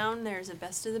awesome. down, there's a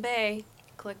Best of the Bay.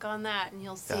 Click on that and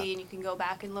you'll see, Yeah. and you can go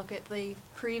back and look at the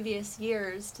previous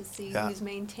years to see Yeah. who's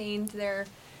maintained their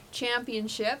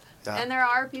championship. Yeah. And there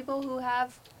are people who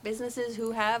have businesses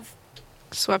who have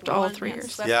Swept all won 3 and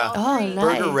years. swept Yeah. all Oh, three.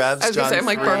 nice. Burger Rev's I was gonna say, done I'm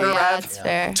like three. Burger yeah, Rev. that's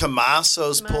fair.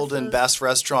 Tommaso's pulled in Tommaso's. best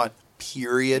restaurant,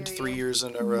 period, Period. 3 years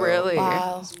in a row. Really?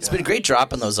 Wow. It's been great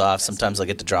dropping those off. Sometimes I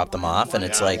get to drop them off, and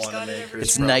it's like One of the makers,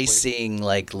 it's probably. nice seeing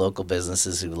like local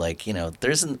businesses who they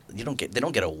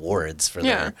don't get awards for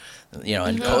their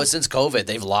and since COVID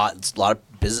they've lost a lot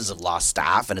of businesses have lost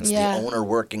staff, and it's Yeah. the owner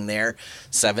working there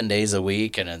 7 days a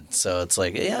week, and so it's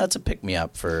like it's a pick me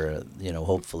up for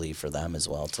hopefully for them as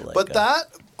well to like. But that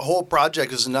whole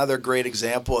project is another great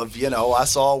example of,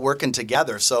 us all working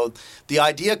together. So the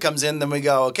idea comes in, then we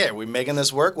go, okay, are we making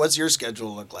this work? What's your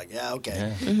schedule look like? Yeah,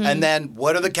 okay. And then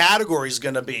what are the categories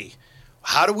going to be?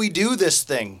 How do we do this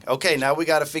thing? Okay, now we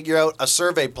got to figure out a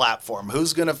survey platform.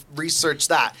 Who's going to research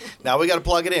that? Now we got to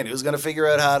plug it in. Who's going to figure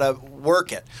out how to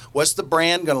work it? What's the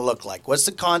brand going to look like? What's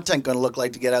the content going to look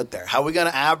like to get out there? How are we going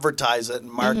to advertise it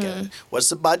and market it? What's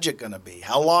the budget going to be?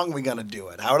 How long are we going to do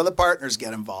it? How do the partners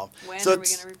get involved? When so are we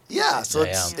it's, gonna yeah, so Yeah,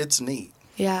 it's yeah. it's neat.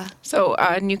 Yeah. So,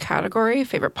 new category,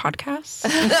 favorite podcasts.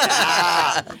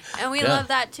 And we Yeah. love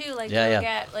that too. Like Yeah, we yeah.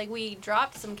 get, like we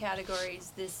dropped some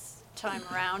categories this time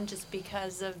around just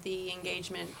because of the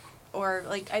engagement, or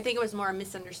like I think it was more a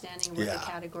misunderstanding what Yeah. the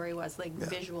category was, like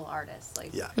visual artists.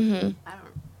 Like Yeah. I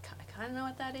kind of know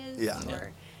what that is. Yeah.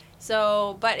 Or,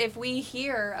 so, but if we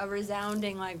hear a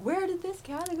resounding like, where did this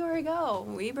category go?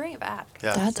 We bring it back.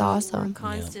 Yeah. That's So awesome. We're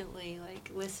constantly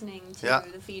like listening to Yeah.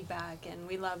 the feedback, and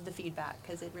we love the feedback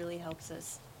because it really helps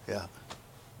us Yeah.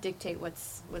 dictate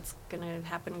what's going to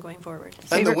happen going forward.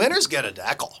 And the winners get a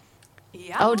decal.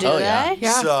 Yeah. Oh, do they? yeah.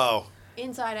 Yeah. So,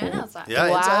 Inside and outside. yeah,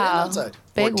 inside and outside.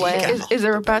 Big Or win. decal. Is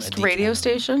there a best decal. radio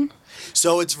station?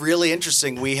 So it's really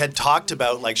interesting. We had talked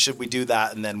about, like, should we do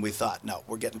that? And then we thought, no,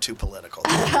 we're getting too political.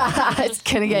 It's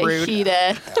going to get Rude.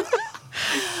 heated.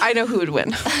 I know who would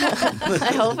win.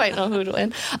 I hope I know who'd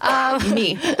win.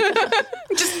 Me.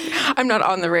 I'm not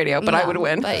on the radio, but I would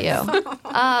win. But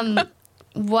you.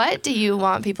 What do you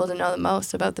want people to know the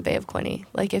most about the Bay of Quinte?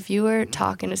 Like, if you were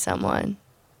talking to someone,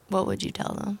 what would you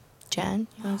tell them? Jen,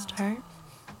 you want to start?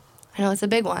 I know it's a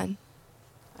big one.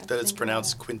 That it's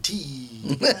pronounced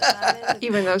Quinte.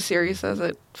 Even though Siri says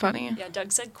it funny. Yeah,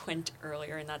 Doug said Quint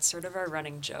earlier, and that's sort of our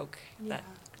running joke that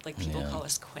like people call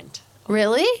us Quint.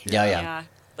 Really? Yeah.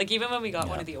 Like even when we got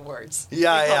one of the awards.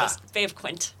 Yeah, they called yeah. us Bay of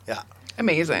Quint. Yeah.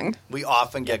 Amazing. We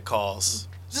often get calls.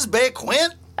 Is this Bay of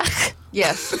Quint?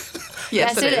 Yes.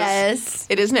 Yes, it is.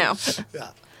 It is now.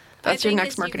 Yeah. That's I your think next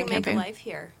it's marketing you can campaign. Make a life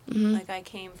here. Like I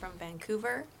came from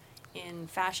Vancouver in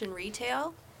fashion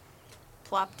retail,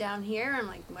 plopped down here. I'm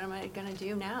like, what am I gonna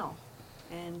do now?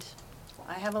 And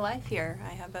I have a life here.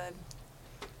 I have a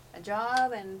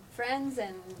job and friends,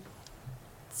 and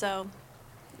so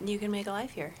you can make a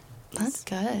life here. That's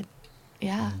good.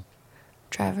 Yeah.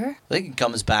 Trevor? I think it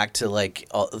comes back to like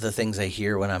all the things I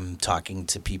hear when I'm talking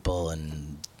to people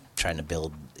and trying to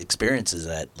build experiences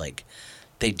that like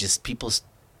people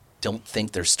don't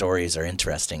think their stories are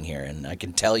interesting here. And I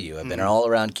can tell you, I've been all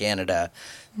around Canada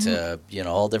to,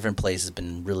 all different places,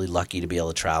 been really lucky to be able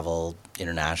to travel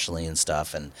internationally and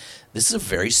stuff. And this is a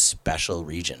very special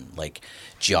region, like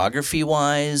geography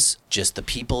wise, just the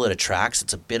people it attracts.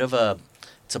 It's a bit of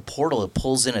it's a portal. It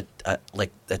pulls in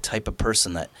a type of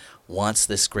person that wants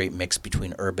this great mix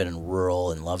between urban and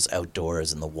rural and loves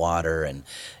outdoors and the water. And,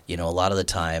 a lot of the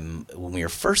time when we were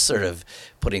first sort of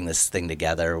putting this thing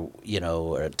together,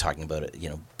 or talking about it,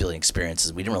 building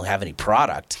experiences, we didn't really have any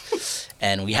product.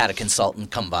 And we had a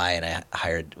consultant come by,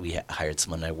 and we hired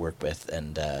someone I work with,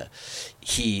 and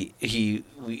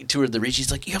we toured the region.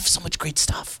 He's like, you have so much great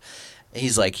stuff.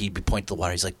 He's like, he'd be pointing to the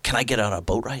water. He's like, can I get on a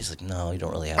boat ride? He's like, no, you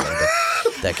don't really have anybody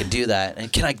that can do that.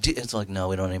 And can I do? It's like, no,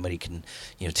 we don't have anybody can,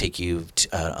 take you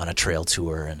on a trail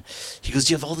tour. And he goes,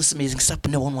 you have all this amazing stuff,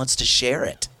 but no one wants to share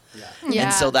it. Yeah.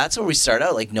 And so that's where we start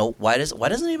out. Like, no, why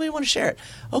doesn't anybody want to share it?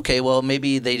 Okay, well,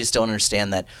 maybe they just don't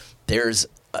understand that there's,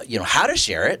 how to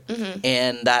share it,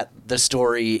 and that their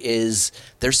story is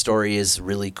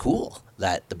really cool.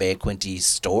 That the Bay of Quinte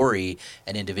story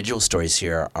and individual stories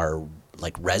here are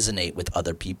like resonate with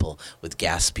other people, with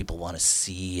guests. People want to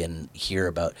see and hear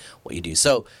about what you do.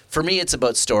 So for me, it's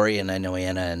about story, and I know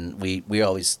Anna, and we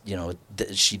always,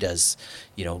 she does,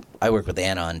 I work with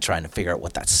Anna on trying to figure out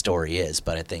what that story is,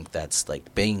 but I think that's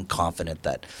like being confident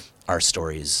that our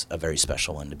story is a very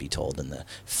special one to be told in the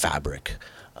fabric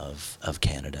of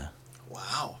Canada.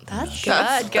 Wow. That's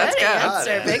That's good. good. Good Got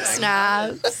answer. it. Big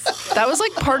snaps. That was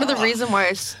like part of the reason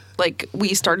why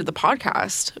we started the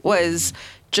podcast, was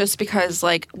just because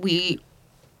like we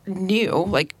knew,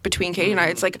 like between Katie and I,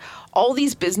 it's like all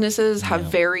these businesses have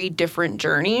very different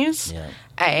journeys,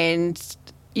 and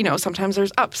sometimes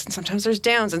there's ups and sometimes there's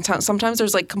downs, and sometimes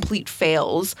there's like complete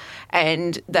fails,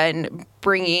 and then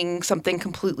bringing something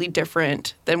completely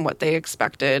different than what they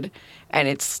expected, and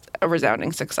it's a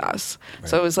resounding success. Right.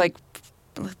 So it was like,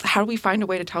 how do we find a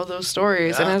way to tell those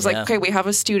stories? And I was like, okay, we have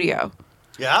a studio.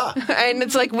 Yeah. And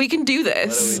it's like, we can do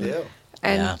this. What do we do?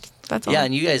 And that's all. Yeah,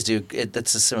 and you guys do.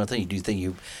 That's a similar thing. You do think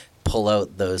you pull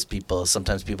out those people.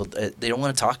 Sometimes people they don't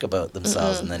want to talk about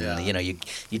themselves, and then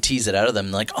you tease it out of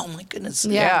them. Like, oh my goodness,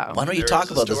 Yeah. why don't you There talk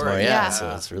is a about this story. more? Yeah. So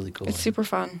it's really cool. It's super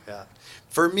fun. Yeah.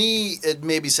 For me, it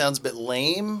maybe sounds a bit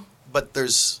lame, but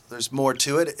there's more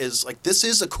to it. Is like, this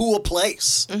is a cool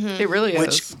place. It really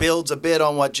Which is. builds a bit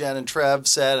on what Jen and Trev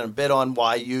said, and a bit on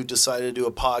why you decided to do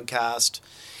a podcast.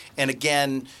 And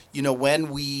again, when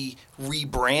we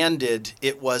rebranded,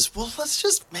 it was, well, let's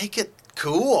just make it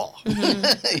cool.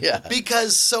 Yeah.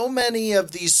 Because so many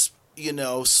of these,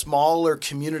 smaller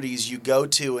communities you go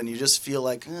to and you just feel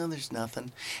like, oh, there's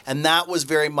nothing. And that was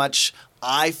very much,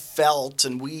 I felt,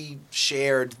 and we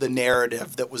shared the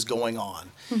narrative that was going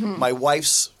on. My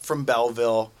wife's from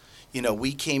Belleville.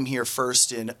 We came here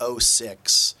first in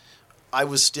 2006. I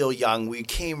was still young. We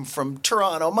came from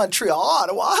Toronto, Montreal,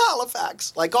 Ottawa,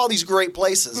 Halifax, like all these great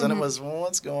places. And it was, well,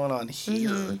 what's going on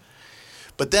here?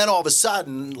 But then all of a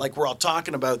sudden, like we're all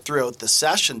talking about throughout the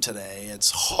session today,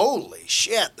 it's holy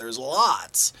shit, there's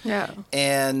lots. Yeah.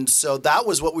 And so that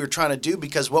was what we were trying to do,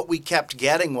 because what we kept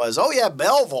getting was, oh yeah,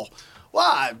 Belleville. Well,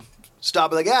 I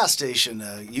stop at the gas station,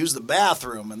 use the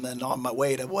bathroom, and then on my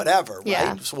way to whatever, right?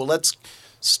 Yeah. So, well, let's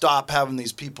stop having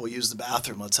these people use the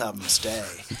bathroom. Let's have them stay.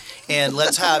 And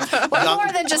let's have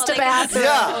More than just a bathroom.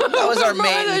 Yeah. That was our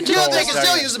main You know, goal. they can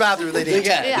still use the bathroom if they need to.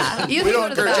 Yeah, you We can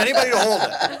don't go to the encourage bathroom. anybody to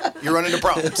hold it. You run into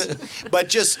problems. But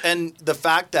just, and the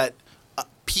fact that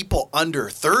people under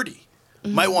 30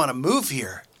 might want to move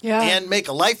here and make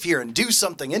a life here and do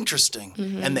something interesting.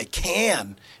 And they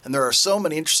can. And there are so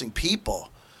many interesting people.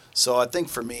 So I think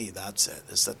for me, that's it,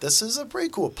 is that this is a pretty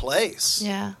cool place.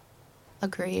 Yeah,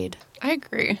 agreed. I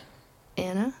agree.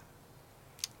 Anna?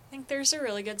 I think there's a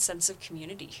really good sense of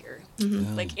community here,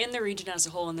 like in the region as a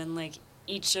whole, and then like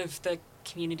each of the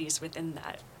communities within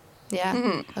that Yeah,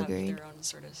 have agreed. their own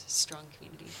sort of strong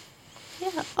community.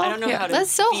 Yeah. I don't know how to.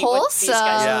 That's so beat what these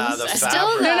guys Yeah, do. the Still,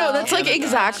 fabric. No, that's like Yeah.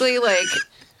 exactly like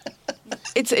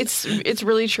it's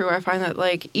really true. I find that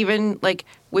like even like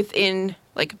within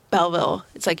like Belleville,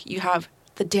 it's like you have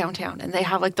the downtown and they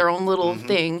have like their own little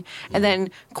thing, and then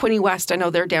Quinte West, I know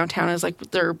their downtown is like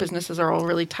their businesses are all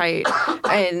really tight,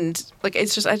 and like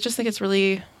it's just I just think it's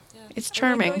really Yeah. it's I like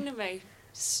charming. going to my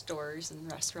stores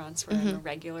and restaurants where I'm a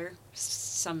regular.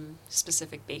 Some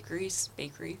specific bakery.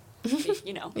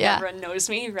 You know, Yeah. everyone knows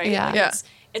me, right? Yeah. Like, Yeah.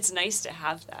 It's nice to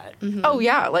have that. Oh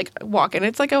yeah, like walk in,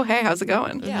 it's like, oh hey, how's it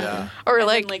going? Yeah. Or And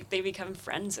like, then, they become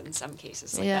friends in some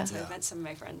cases. Like, Yeah. that's how I've met some of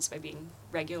my friends, by being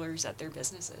regulars at their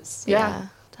businesses. yeah.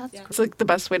 That's Yeah. It's like the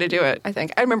best way to do it, I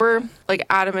think. I remember like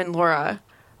Adam and Laura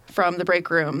from the break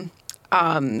room.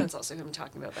 That's also who I'm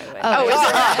talking about, by the way. Oh, is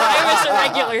it? I was a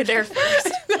regular there first.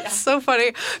 It's so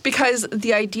funny because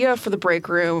the idea for the break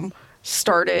room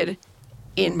started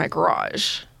in my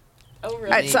garage. Oh,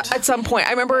 really? At some point. I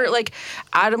remember like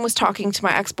Adam was talking to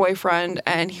my ex-boyfriend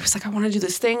and he was like, I want to do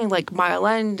this thing in like Mile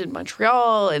End in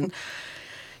Montreal and,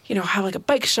 you know, have like a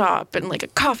bike shop and like a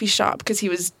coffee shop because he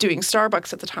was doing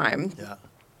Starbucks at the time. Yeah.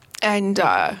 And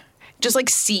just like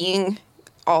seeing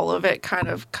all of it kind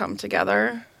of come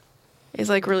together is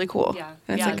like really cool. Yeah.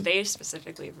 And it's Yeah, like, they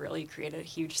specifically have really created a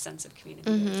huge sense of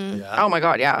community. Yeah. oh my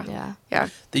God, yeah. Yeah. Yeah.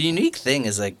 The unique thing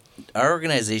is like our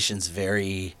organization's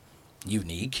very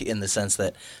unique in the sense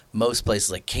that most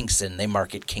places like Kingston, they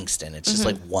market Kingston. It's just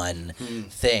like one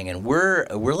thing, and we're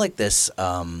like this.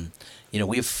 You know,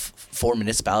 we have 4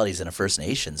 municipalities and a First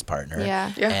Nations partner.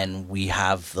 Yeah. Yeah. And we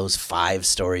have those 5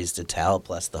 stories to tell,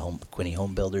 plus the Quinte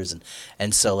home builders,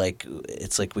 and so like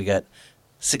it's like we got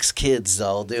 6 kids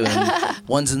all doing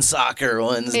one's in soccer,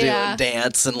 one's Yeah. doing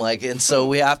dance, and so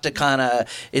we have to kind of,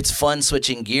 it's fun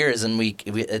switching gears, and we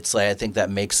it's like I think that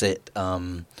makes it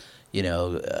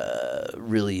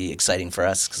really exciting for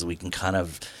us because we can kind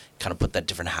of put that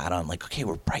different hat on, like, okay,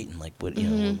 we're Brighton, like what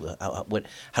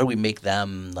how do we make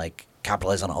them like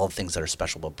capitalize on all the things that are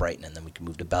special about Brighton, and then we can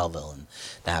move to Belleville and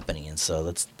the happening, and so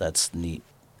that's neat.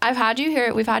 We've had you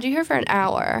here for an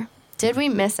hour. Did we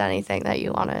miss anything that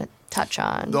you want to touch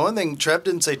on? The only thing, Trev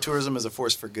didn't say tourism is a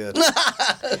force for good.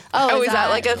 Oh, is that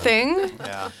like a thing?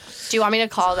 Yeah. Do you want me to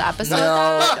call the episode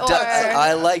No, that? Or?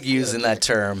 I like using that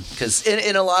term because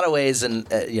in a lot of ways,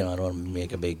 and I don't want to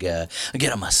make a big get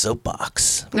on my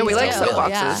soapbox. No, we like do,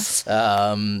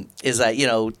 soapboxes. Is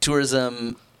that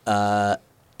tourism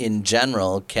in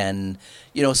general can,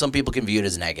 some people can view it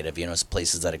as negative. It's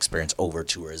places that experience over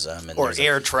tourism and Or there's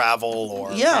air travel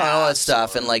or and all that mass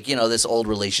stuff, or- and like this old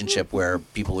relationship where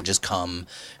people would just come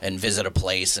and visit a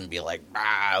place and be like,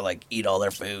 like eat all their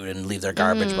food and leave their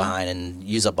garbage behind and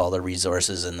use up all their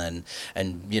resources, and then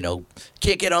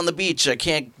can't get on the beach, I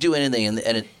can't do anything,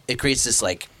 and it creates this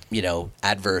like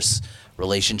adverse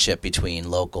relationship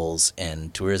between locals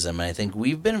and tourism, and I think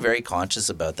we've been very conscious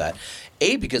about that.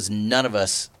 Because none of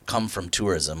us come from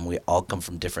tourism. We all come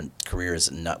from different careers,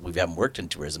 and we haven't worked in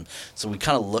tourism, so we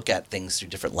kind of look at things through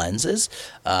different lenses.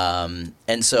 And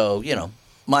so,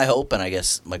 my hope, and I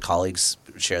guess my colleagues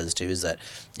share this too, is that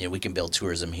we can build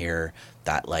tourism here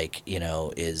that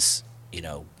is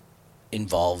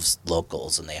involves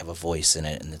locals and they have a voice in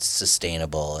it and it's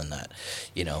sustainable, and that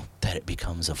that it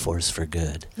becomes a force for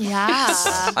good. Yeah.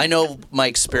 I know my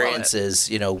experience is,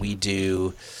 we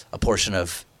do a portion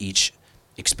of each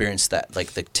experience that,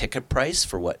 like the ticket price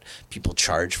for what people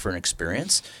charge for an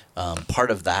experience,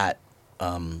 part of that,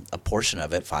 a portion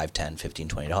of it, $5, $10, $15,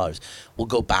 $20, will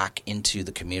go back into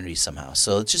the community somehow.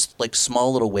 So it's just like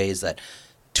small little ways that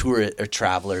tourists or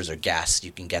travelers or guests,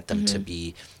 you can get them to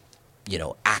be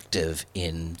active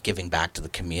in giving back to the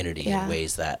community in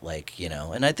ways that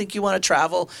and I think you want to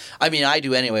travel. I mean, I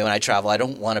do anyway. When I travel, I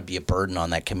don't want to be a burden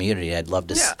on that community. I'd love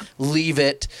to leave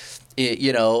it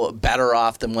better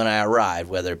off than when I arrived,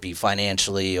 whether it be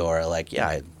financially or like,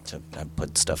 I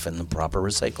put stuff in the proper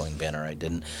recycling bin, or I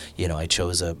didn't, I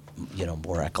chose a,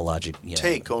 more ecological.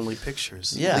 Take only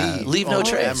pictures. Yeah, leave no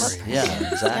trace. Memories.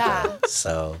 Yeah, exactly. Yeah.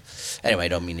 So, anyway, I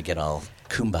don't mean to get all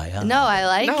kumbaya. No, I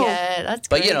like it. That's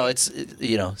But great. it's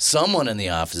someone in the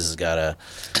office has got to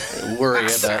worry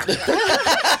about.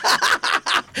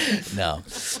 No,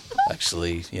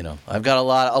 actually, I've got a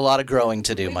lot of growing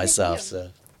to do myself. So.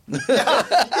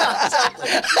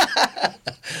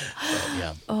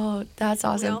 Yeah. Oh, that's We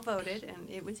awesome. all voted, and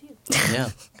it was you. Yeah.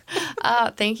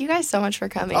 Thank you guys so much for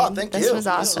coming. Oh, thank this you. was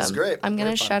Yeah, awesome. this was great. I'm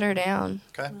gonna Very fun. shut her down.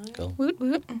 Okay. Cool. Woot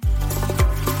woot.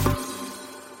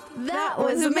 That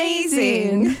was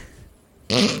amazing.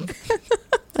 That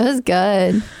was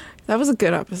good. That was a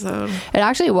good episode. It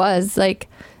actually was. Like,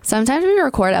 sometimes we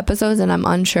record episodes and I'm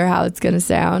unsure how it's gonna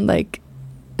sound. Like,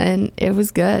 and it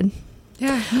was good.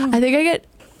 Yeah. I think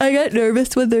I get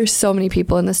nervous when there's so many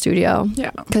people in the studio.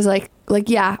 Yeah. Because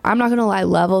I'm not gonna lie,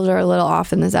 levels are a little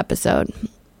off in this episode.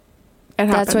 It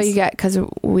happens. That's what you get because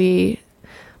when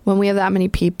we have that many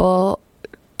people,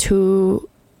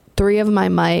 3 of my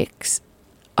mics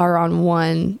are on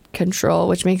one control,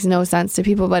 which makes no sense to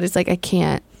people. But it's like I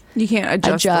can't You can't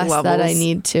adjust the levels that I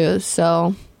need to.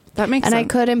 So That makes and sense. I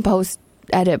could in post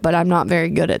edit, but I'm not very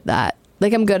good at that.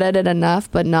 Like I'm good at it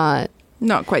enough, but not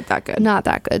quite that good.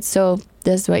 that good. So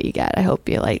this is what you get. I hope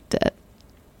you liked it.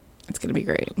 It's gonna be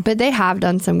great. But they have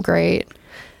done some great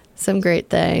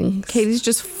things. Katie's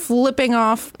just flipping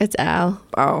off. It's Al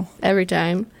Oh, every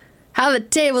time. How the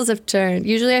tables have turned.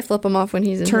 Usually I flip him off when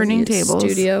he's in Turning his tables.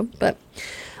 studio, but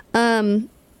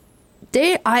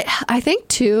I think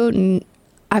too.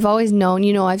 I've always known.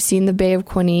 I've seen the Bay of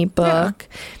Quinte book,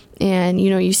 and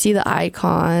you see the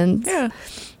icons. yeah.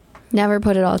 Never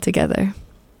put it all together.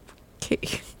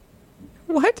 Katie.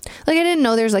 What? Like I didn't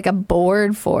know there's like a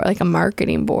board for like a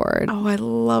marketing board. Oh, I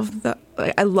love that.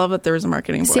 I love that there is a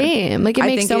marketing board. Same. Like it I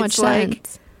makes think so much it's like-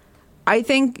 sense. I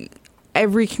think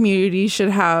every community should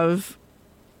have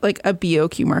like a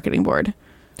BOQ marketing board.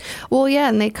 Well, yeah,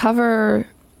 and they cover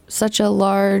such a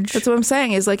large. That's what I'm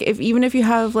saying is like even if you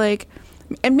have like,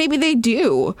 and maybe they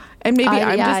do, and maybe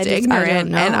I'm I just don't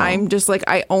ignorant, know. and I'm just like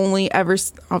I only ever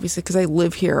obviously because I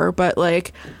live here, but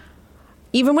like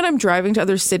even when I'm driving to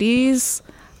other cities,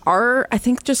 I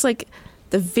think just like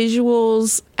the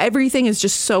visuals, everything is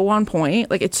just so on point.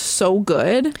 Like it's so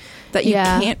good that you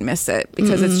Yeah. can't miss it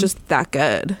because it's just that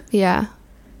good. Yeah,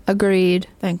 agreed.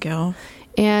 Thank you.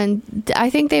 And I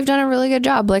think they've done a really good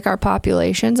job. Like our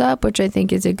population's up, which I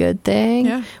think is a good thing.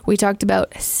 Yeah. We talked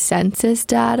about census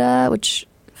data, which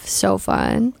is so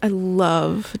fun. I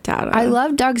love data. I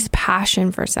love Doug's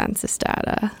passion for census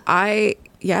data. I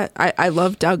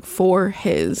love Doug for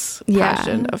his Yeah.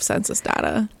 passion of census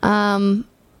data.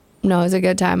 No, it was a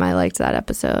good time. I liked that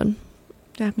episode.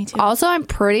 Yeah, me too. Also, I'm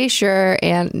pretty sure,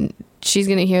 and she's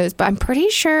going to hear this, but I'm pretty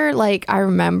sure, like, I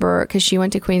remember, because she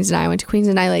went to Queens and I went to Queens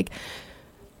and I, like,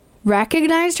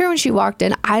 recognized her when she walked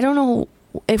in. I don't know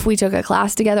if we took a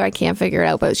class together. I can't figure it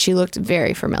out, but she looked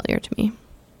very familiar to me.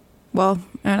 Well,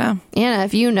 I don't know. Anna,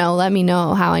 if you know, let me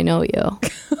know how I know you.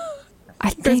 I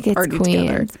think it's partied Queens.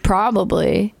 together.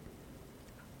 Probably.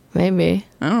 Maybe.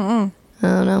 I don't know. I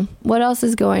don't know. What else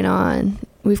is going on?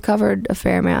 We've covered a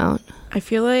fair amount. I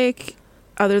feel like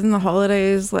other than the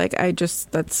holidays, like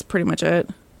that's pretty much it.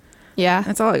 Yeah,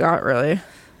 That's all I got really.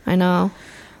 I know.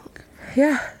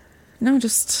 Yeah. No,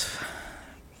 just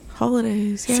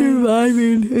holidays. Yeah.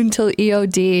 Surviving until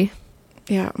EOD.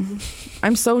 Yeah.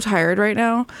 I'm so tired right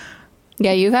now.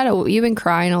 Yeah, you've been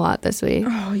crying a lot this week.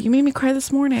 Oh, you made me cry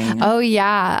this morning. Oh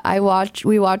yeah,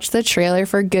 we watched the trailer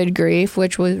for Good Grief,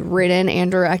 which was written and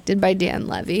directed by Dan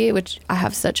Levy, which I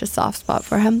have such a soft spot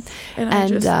for him. and I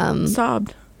just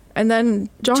sobbed. And then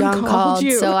John called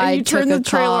you, so and I you turned took the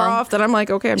a trailer call. off. Then I'm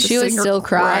like, okay, I'm just She was sitting here still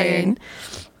crying.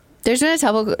 There's been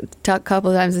a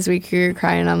couple times this week where you're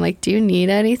crying. I'm like, do you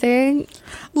need anything?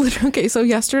 Literally, okay, so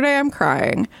yesterday I'm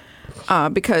crying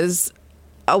because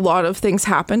a lot of things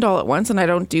happened all at once, and I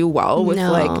don't do well with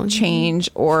No. like change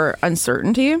or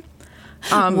uncertainty.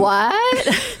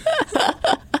 What?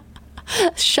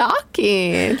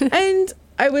 Shocking. And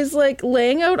I was like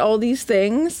laying out all these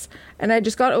things, and I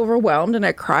just got overwhelmed and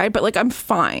I cried. But like I'm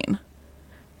fine.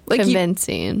 Like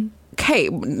Convincing. okay,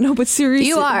 no, but seriously,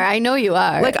 You are. I know you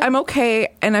are. Like I'm okay,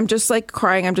 and I'm just like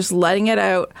crying. I'm just letting it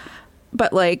out.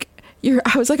 But like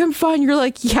I was like, I'm fine. You're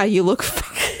like, yeah, you look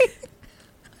fine.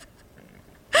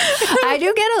 I I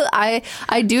do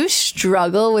I do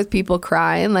struggle with people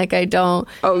crying. Like I don't.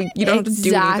 Oh, you don't have to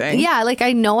do anything. Yeah, like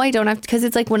I know I don't have to, because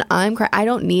it's like when I'm crying, I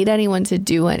don't need anyone to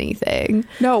do anything.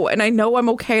 No, and I know I'm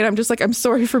okay, and I'm just like, I'm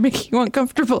sorry for making you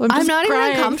uncomfortable. I'm not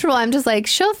crying. even uncomfortable. I'm just like,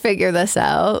 she'll figure this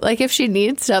out. Like if she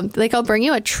needs something, like I'll bring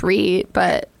you a treat.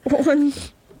 But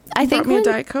I think me a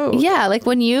Diet Coke. Yeah, like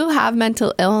when you have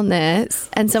mental illness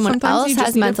and someone Sometimes else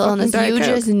has mental illness, you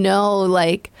just know,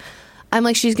 like, I'm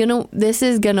like, this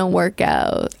is gonna work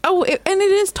out. Oh, and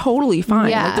it is totally fine.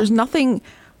 Yeah. Like, there's nothing.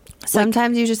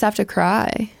 Sometimes you just have to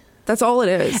cry. That's all it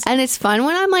is. And it's fun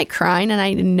when I'm like crying and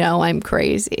I know I'm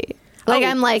crazy. Like,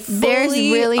 I'm like, there's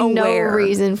really no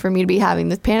reason for me to be having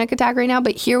this panic attack right now,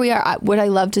 but here we are. Would I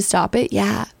love to stop it?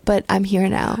 Yeah, but I'm here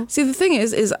now. See, the thing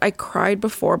is I cried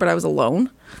before, but I was alone.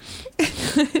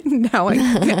 Now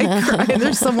I cry.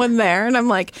 There's someone there, and I'm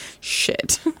like,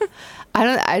 shit.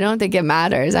 I don't think it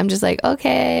matters. I'm just like,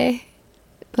 okay,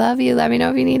 love you. Let me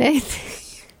know if you need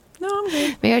anything. No, I'm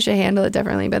good. Maybe I should handle it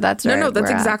differently, but that's No,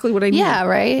 that's exactly what I need. Yeah,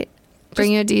 right?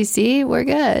 Bring you a DC, we're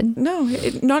good. No,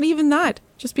 not even that.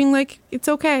 Just being like, it's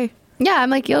okay. Yeah, I'm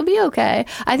like, you'll be okay.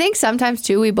 I think sometimes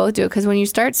too we both do it, because when you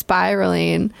start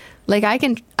spiraling, like I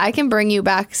can bring you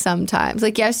back sometimes.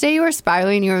 Like yesterday you were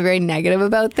spiraling, you were very negative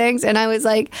about things, and I was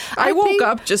like, I woke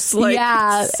up just like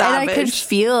savage. And I could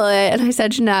feel it, and I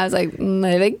said to Now, I was like,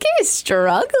 I think he's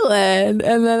struggling,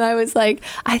 and then I was like,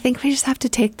 I think we just have to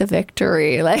take the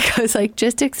victory. Like I was like,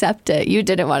 just accept it. You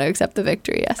didn't want to accept the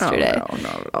victory yesterday. Oh, no,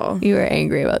 not at all. You were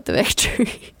angry about the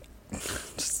victory.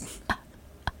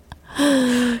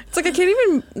 It's like I can't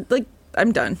even, like,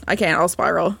 I'm done. I can't. I'll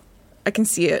spiral. I can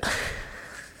see it.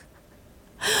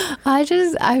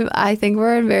 I think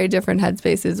we're in very different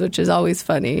headspaces, which is always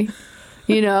funny,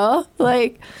 you know,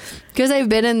 like, because I've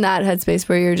been in that headspace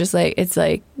where you're just like, it's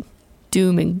like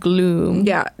doom and gloom.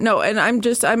 Yeah, no, and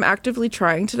I'm actively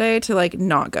trying today to like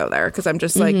not go there, because I'm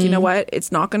just like, you know what,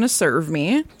 it's not going to serve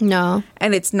me. No.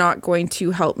 And it's not going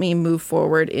to help me move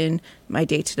forward in my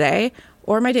day today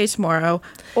or my day tomorrow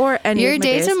or any your of my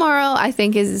day days. Tomorrow, I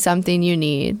think, is something you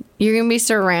need. You're going to be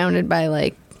surrounded by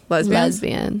like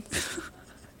lesbians.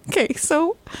 Okay,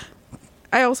 so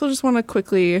I also just want to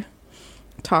quickly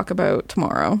talk about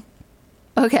tomorrow.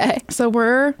 Okay. So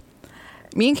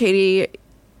me and Katie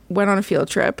went on a field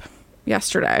trip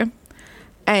yesterday,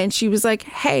 and she was like,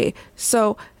 hey,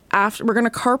 so after we're going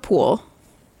to carpool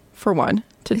for one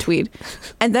to Tweed,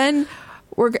 and then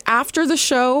after the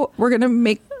show, we're going to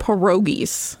make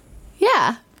pierogies.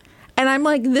 Yeah. And I'm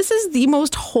like, this is the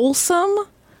most wholesome,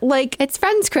 like, it's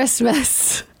Friends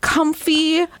Christmas,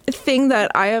 comfy thing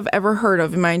that I have ever heard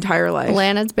of in my entire life.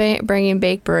 Lana's bringing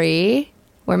baked brie.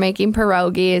 We're making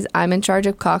pierogies. I'm in charge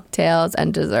of cocktails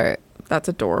and dessert. That's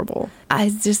adorable.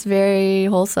 It's just very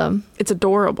wholesome. It's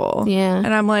adorable. Yeah.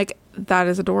 And I'm like, that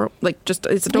is adorable. Like, just,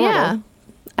 it's adorable. Yeah.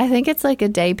 I think it's like a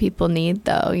day people need,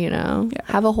 though, you know? Yeah.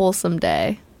 Have a wholesome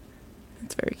day.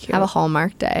 It's very cute. Have a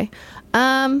Hallmark day.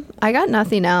 I got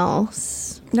nothing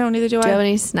else. No, neither do I. Do you have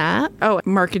any snap? Oh,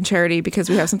 Mark and Charity, because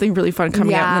we have something really fun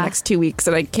coming out in the next 2 weeks,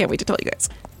 and I can't wait to tell you guys.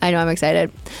 I know, I'm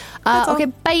excited. Okay,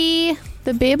 bye.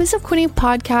 The Babies of Quinte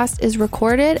podcast is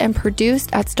recorded and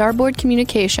produced at Starboard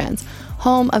Communications,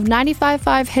 home of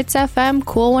 95.5 Hits FM,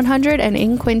 Cool 100, and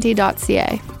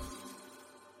InQuinte.ca.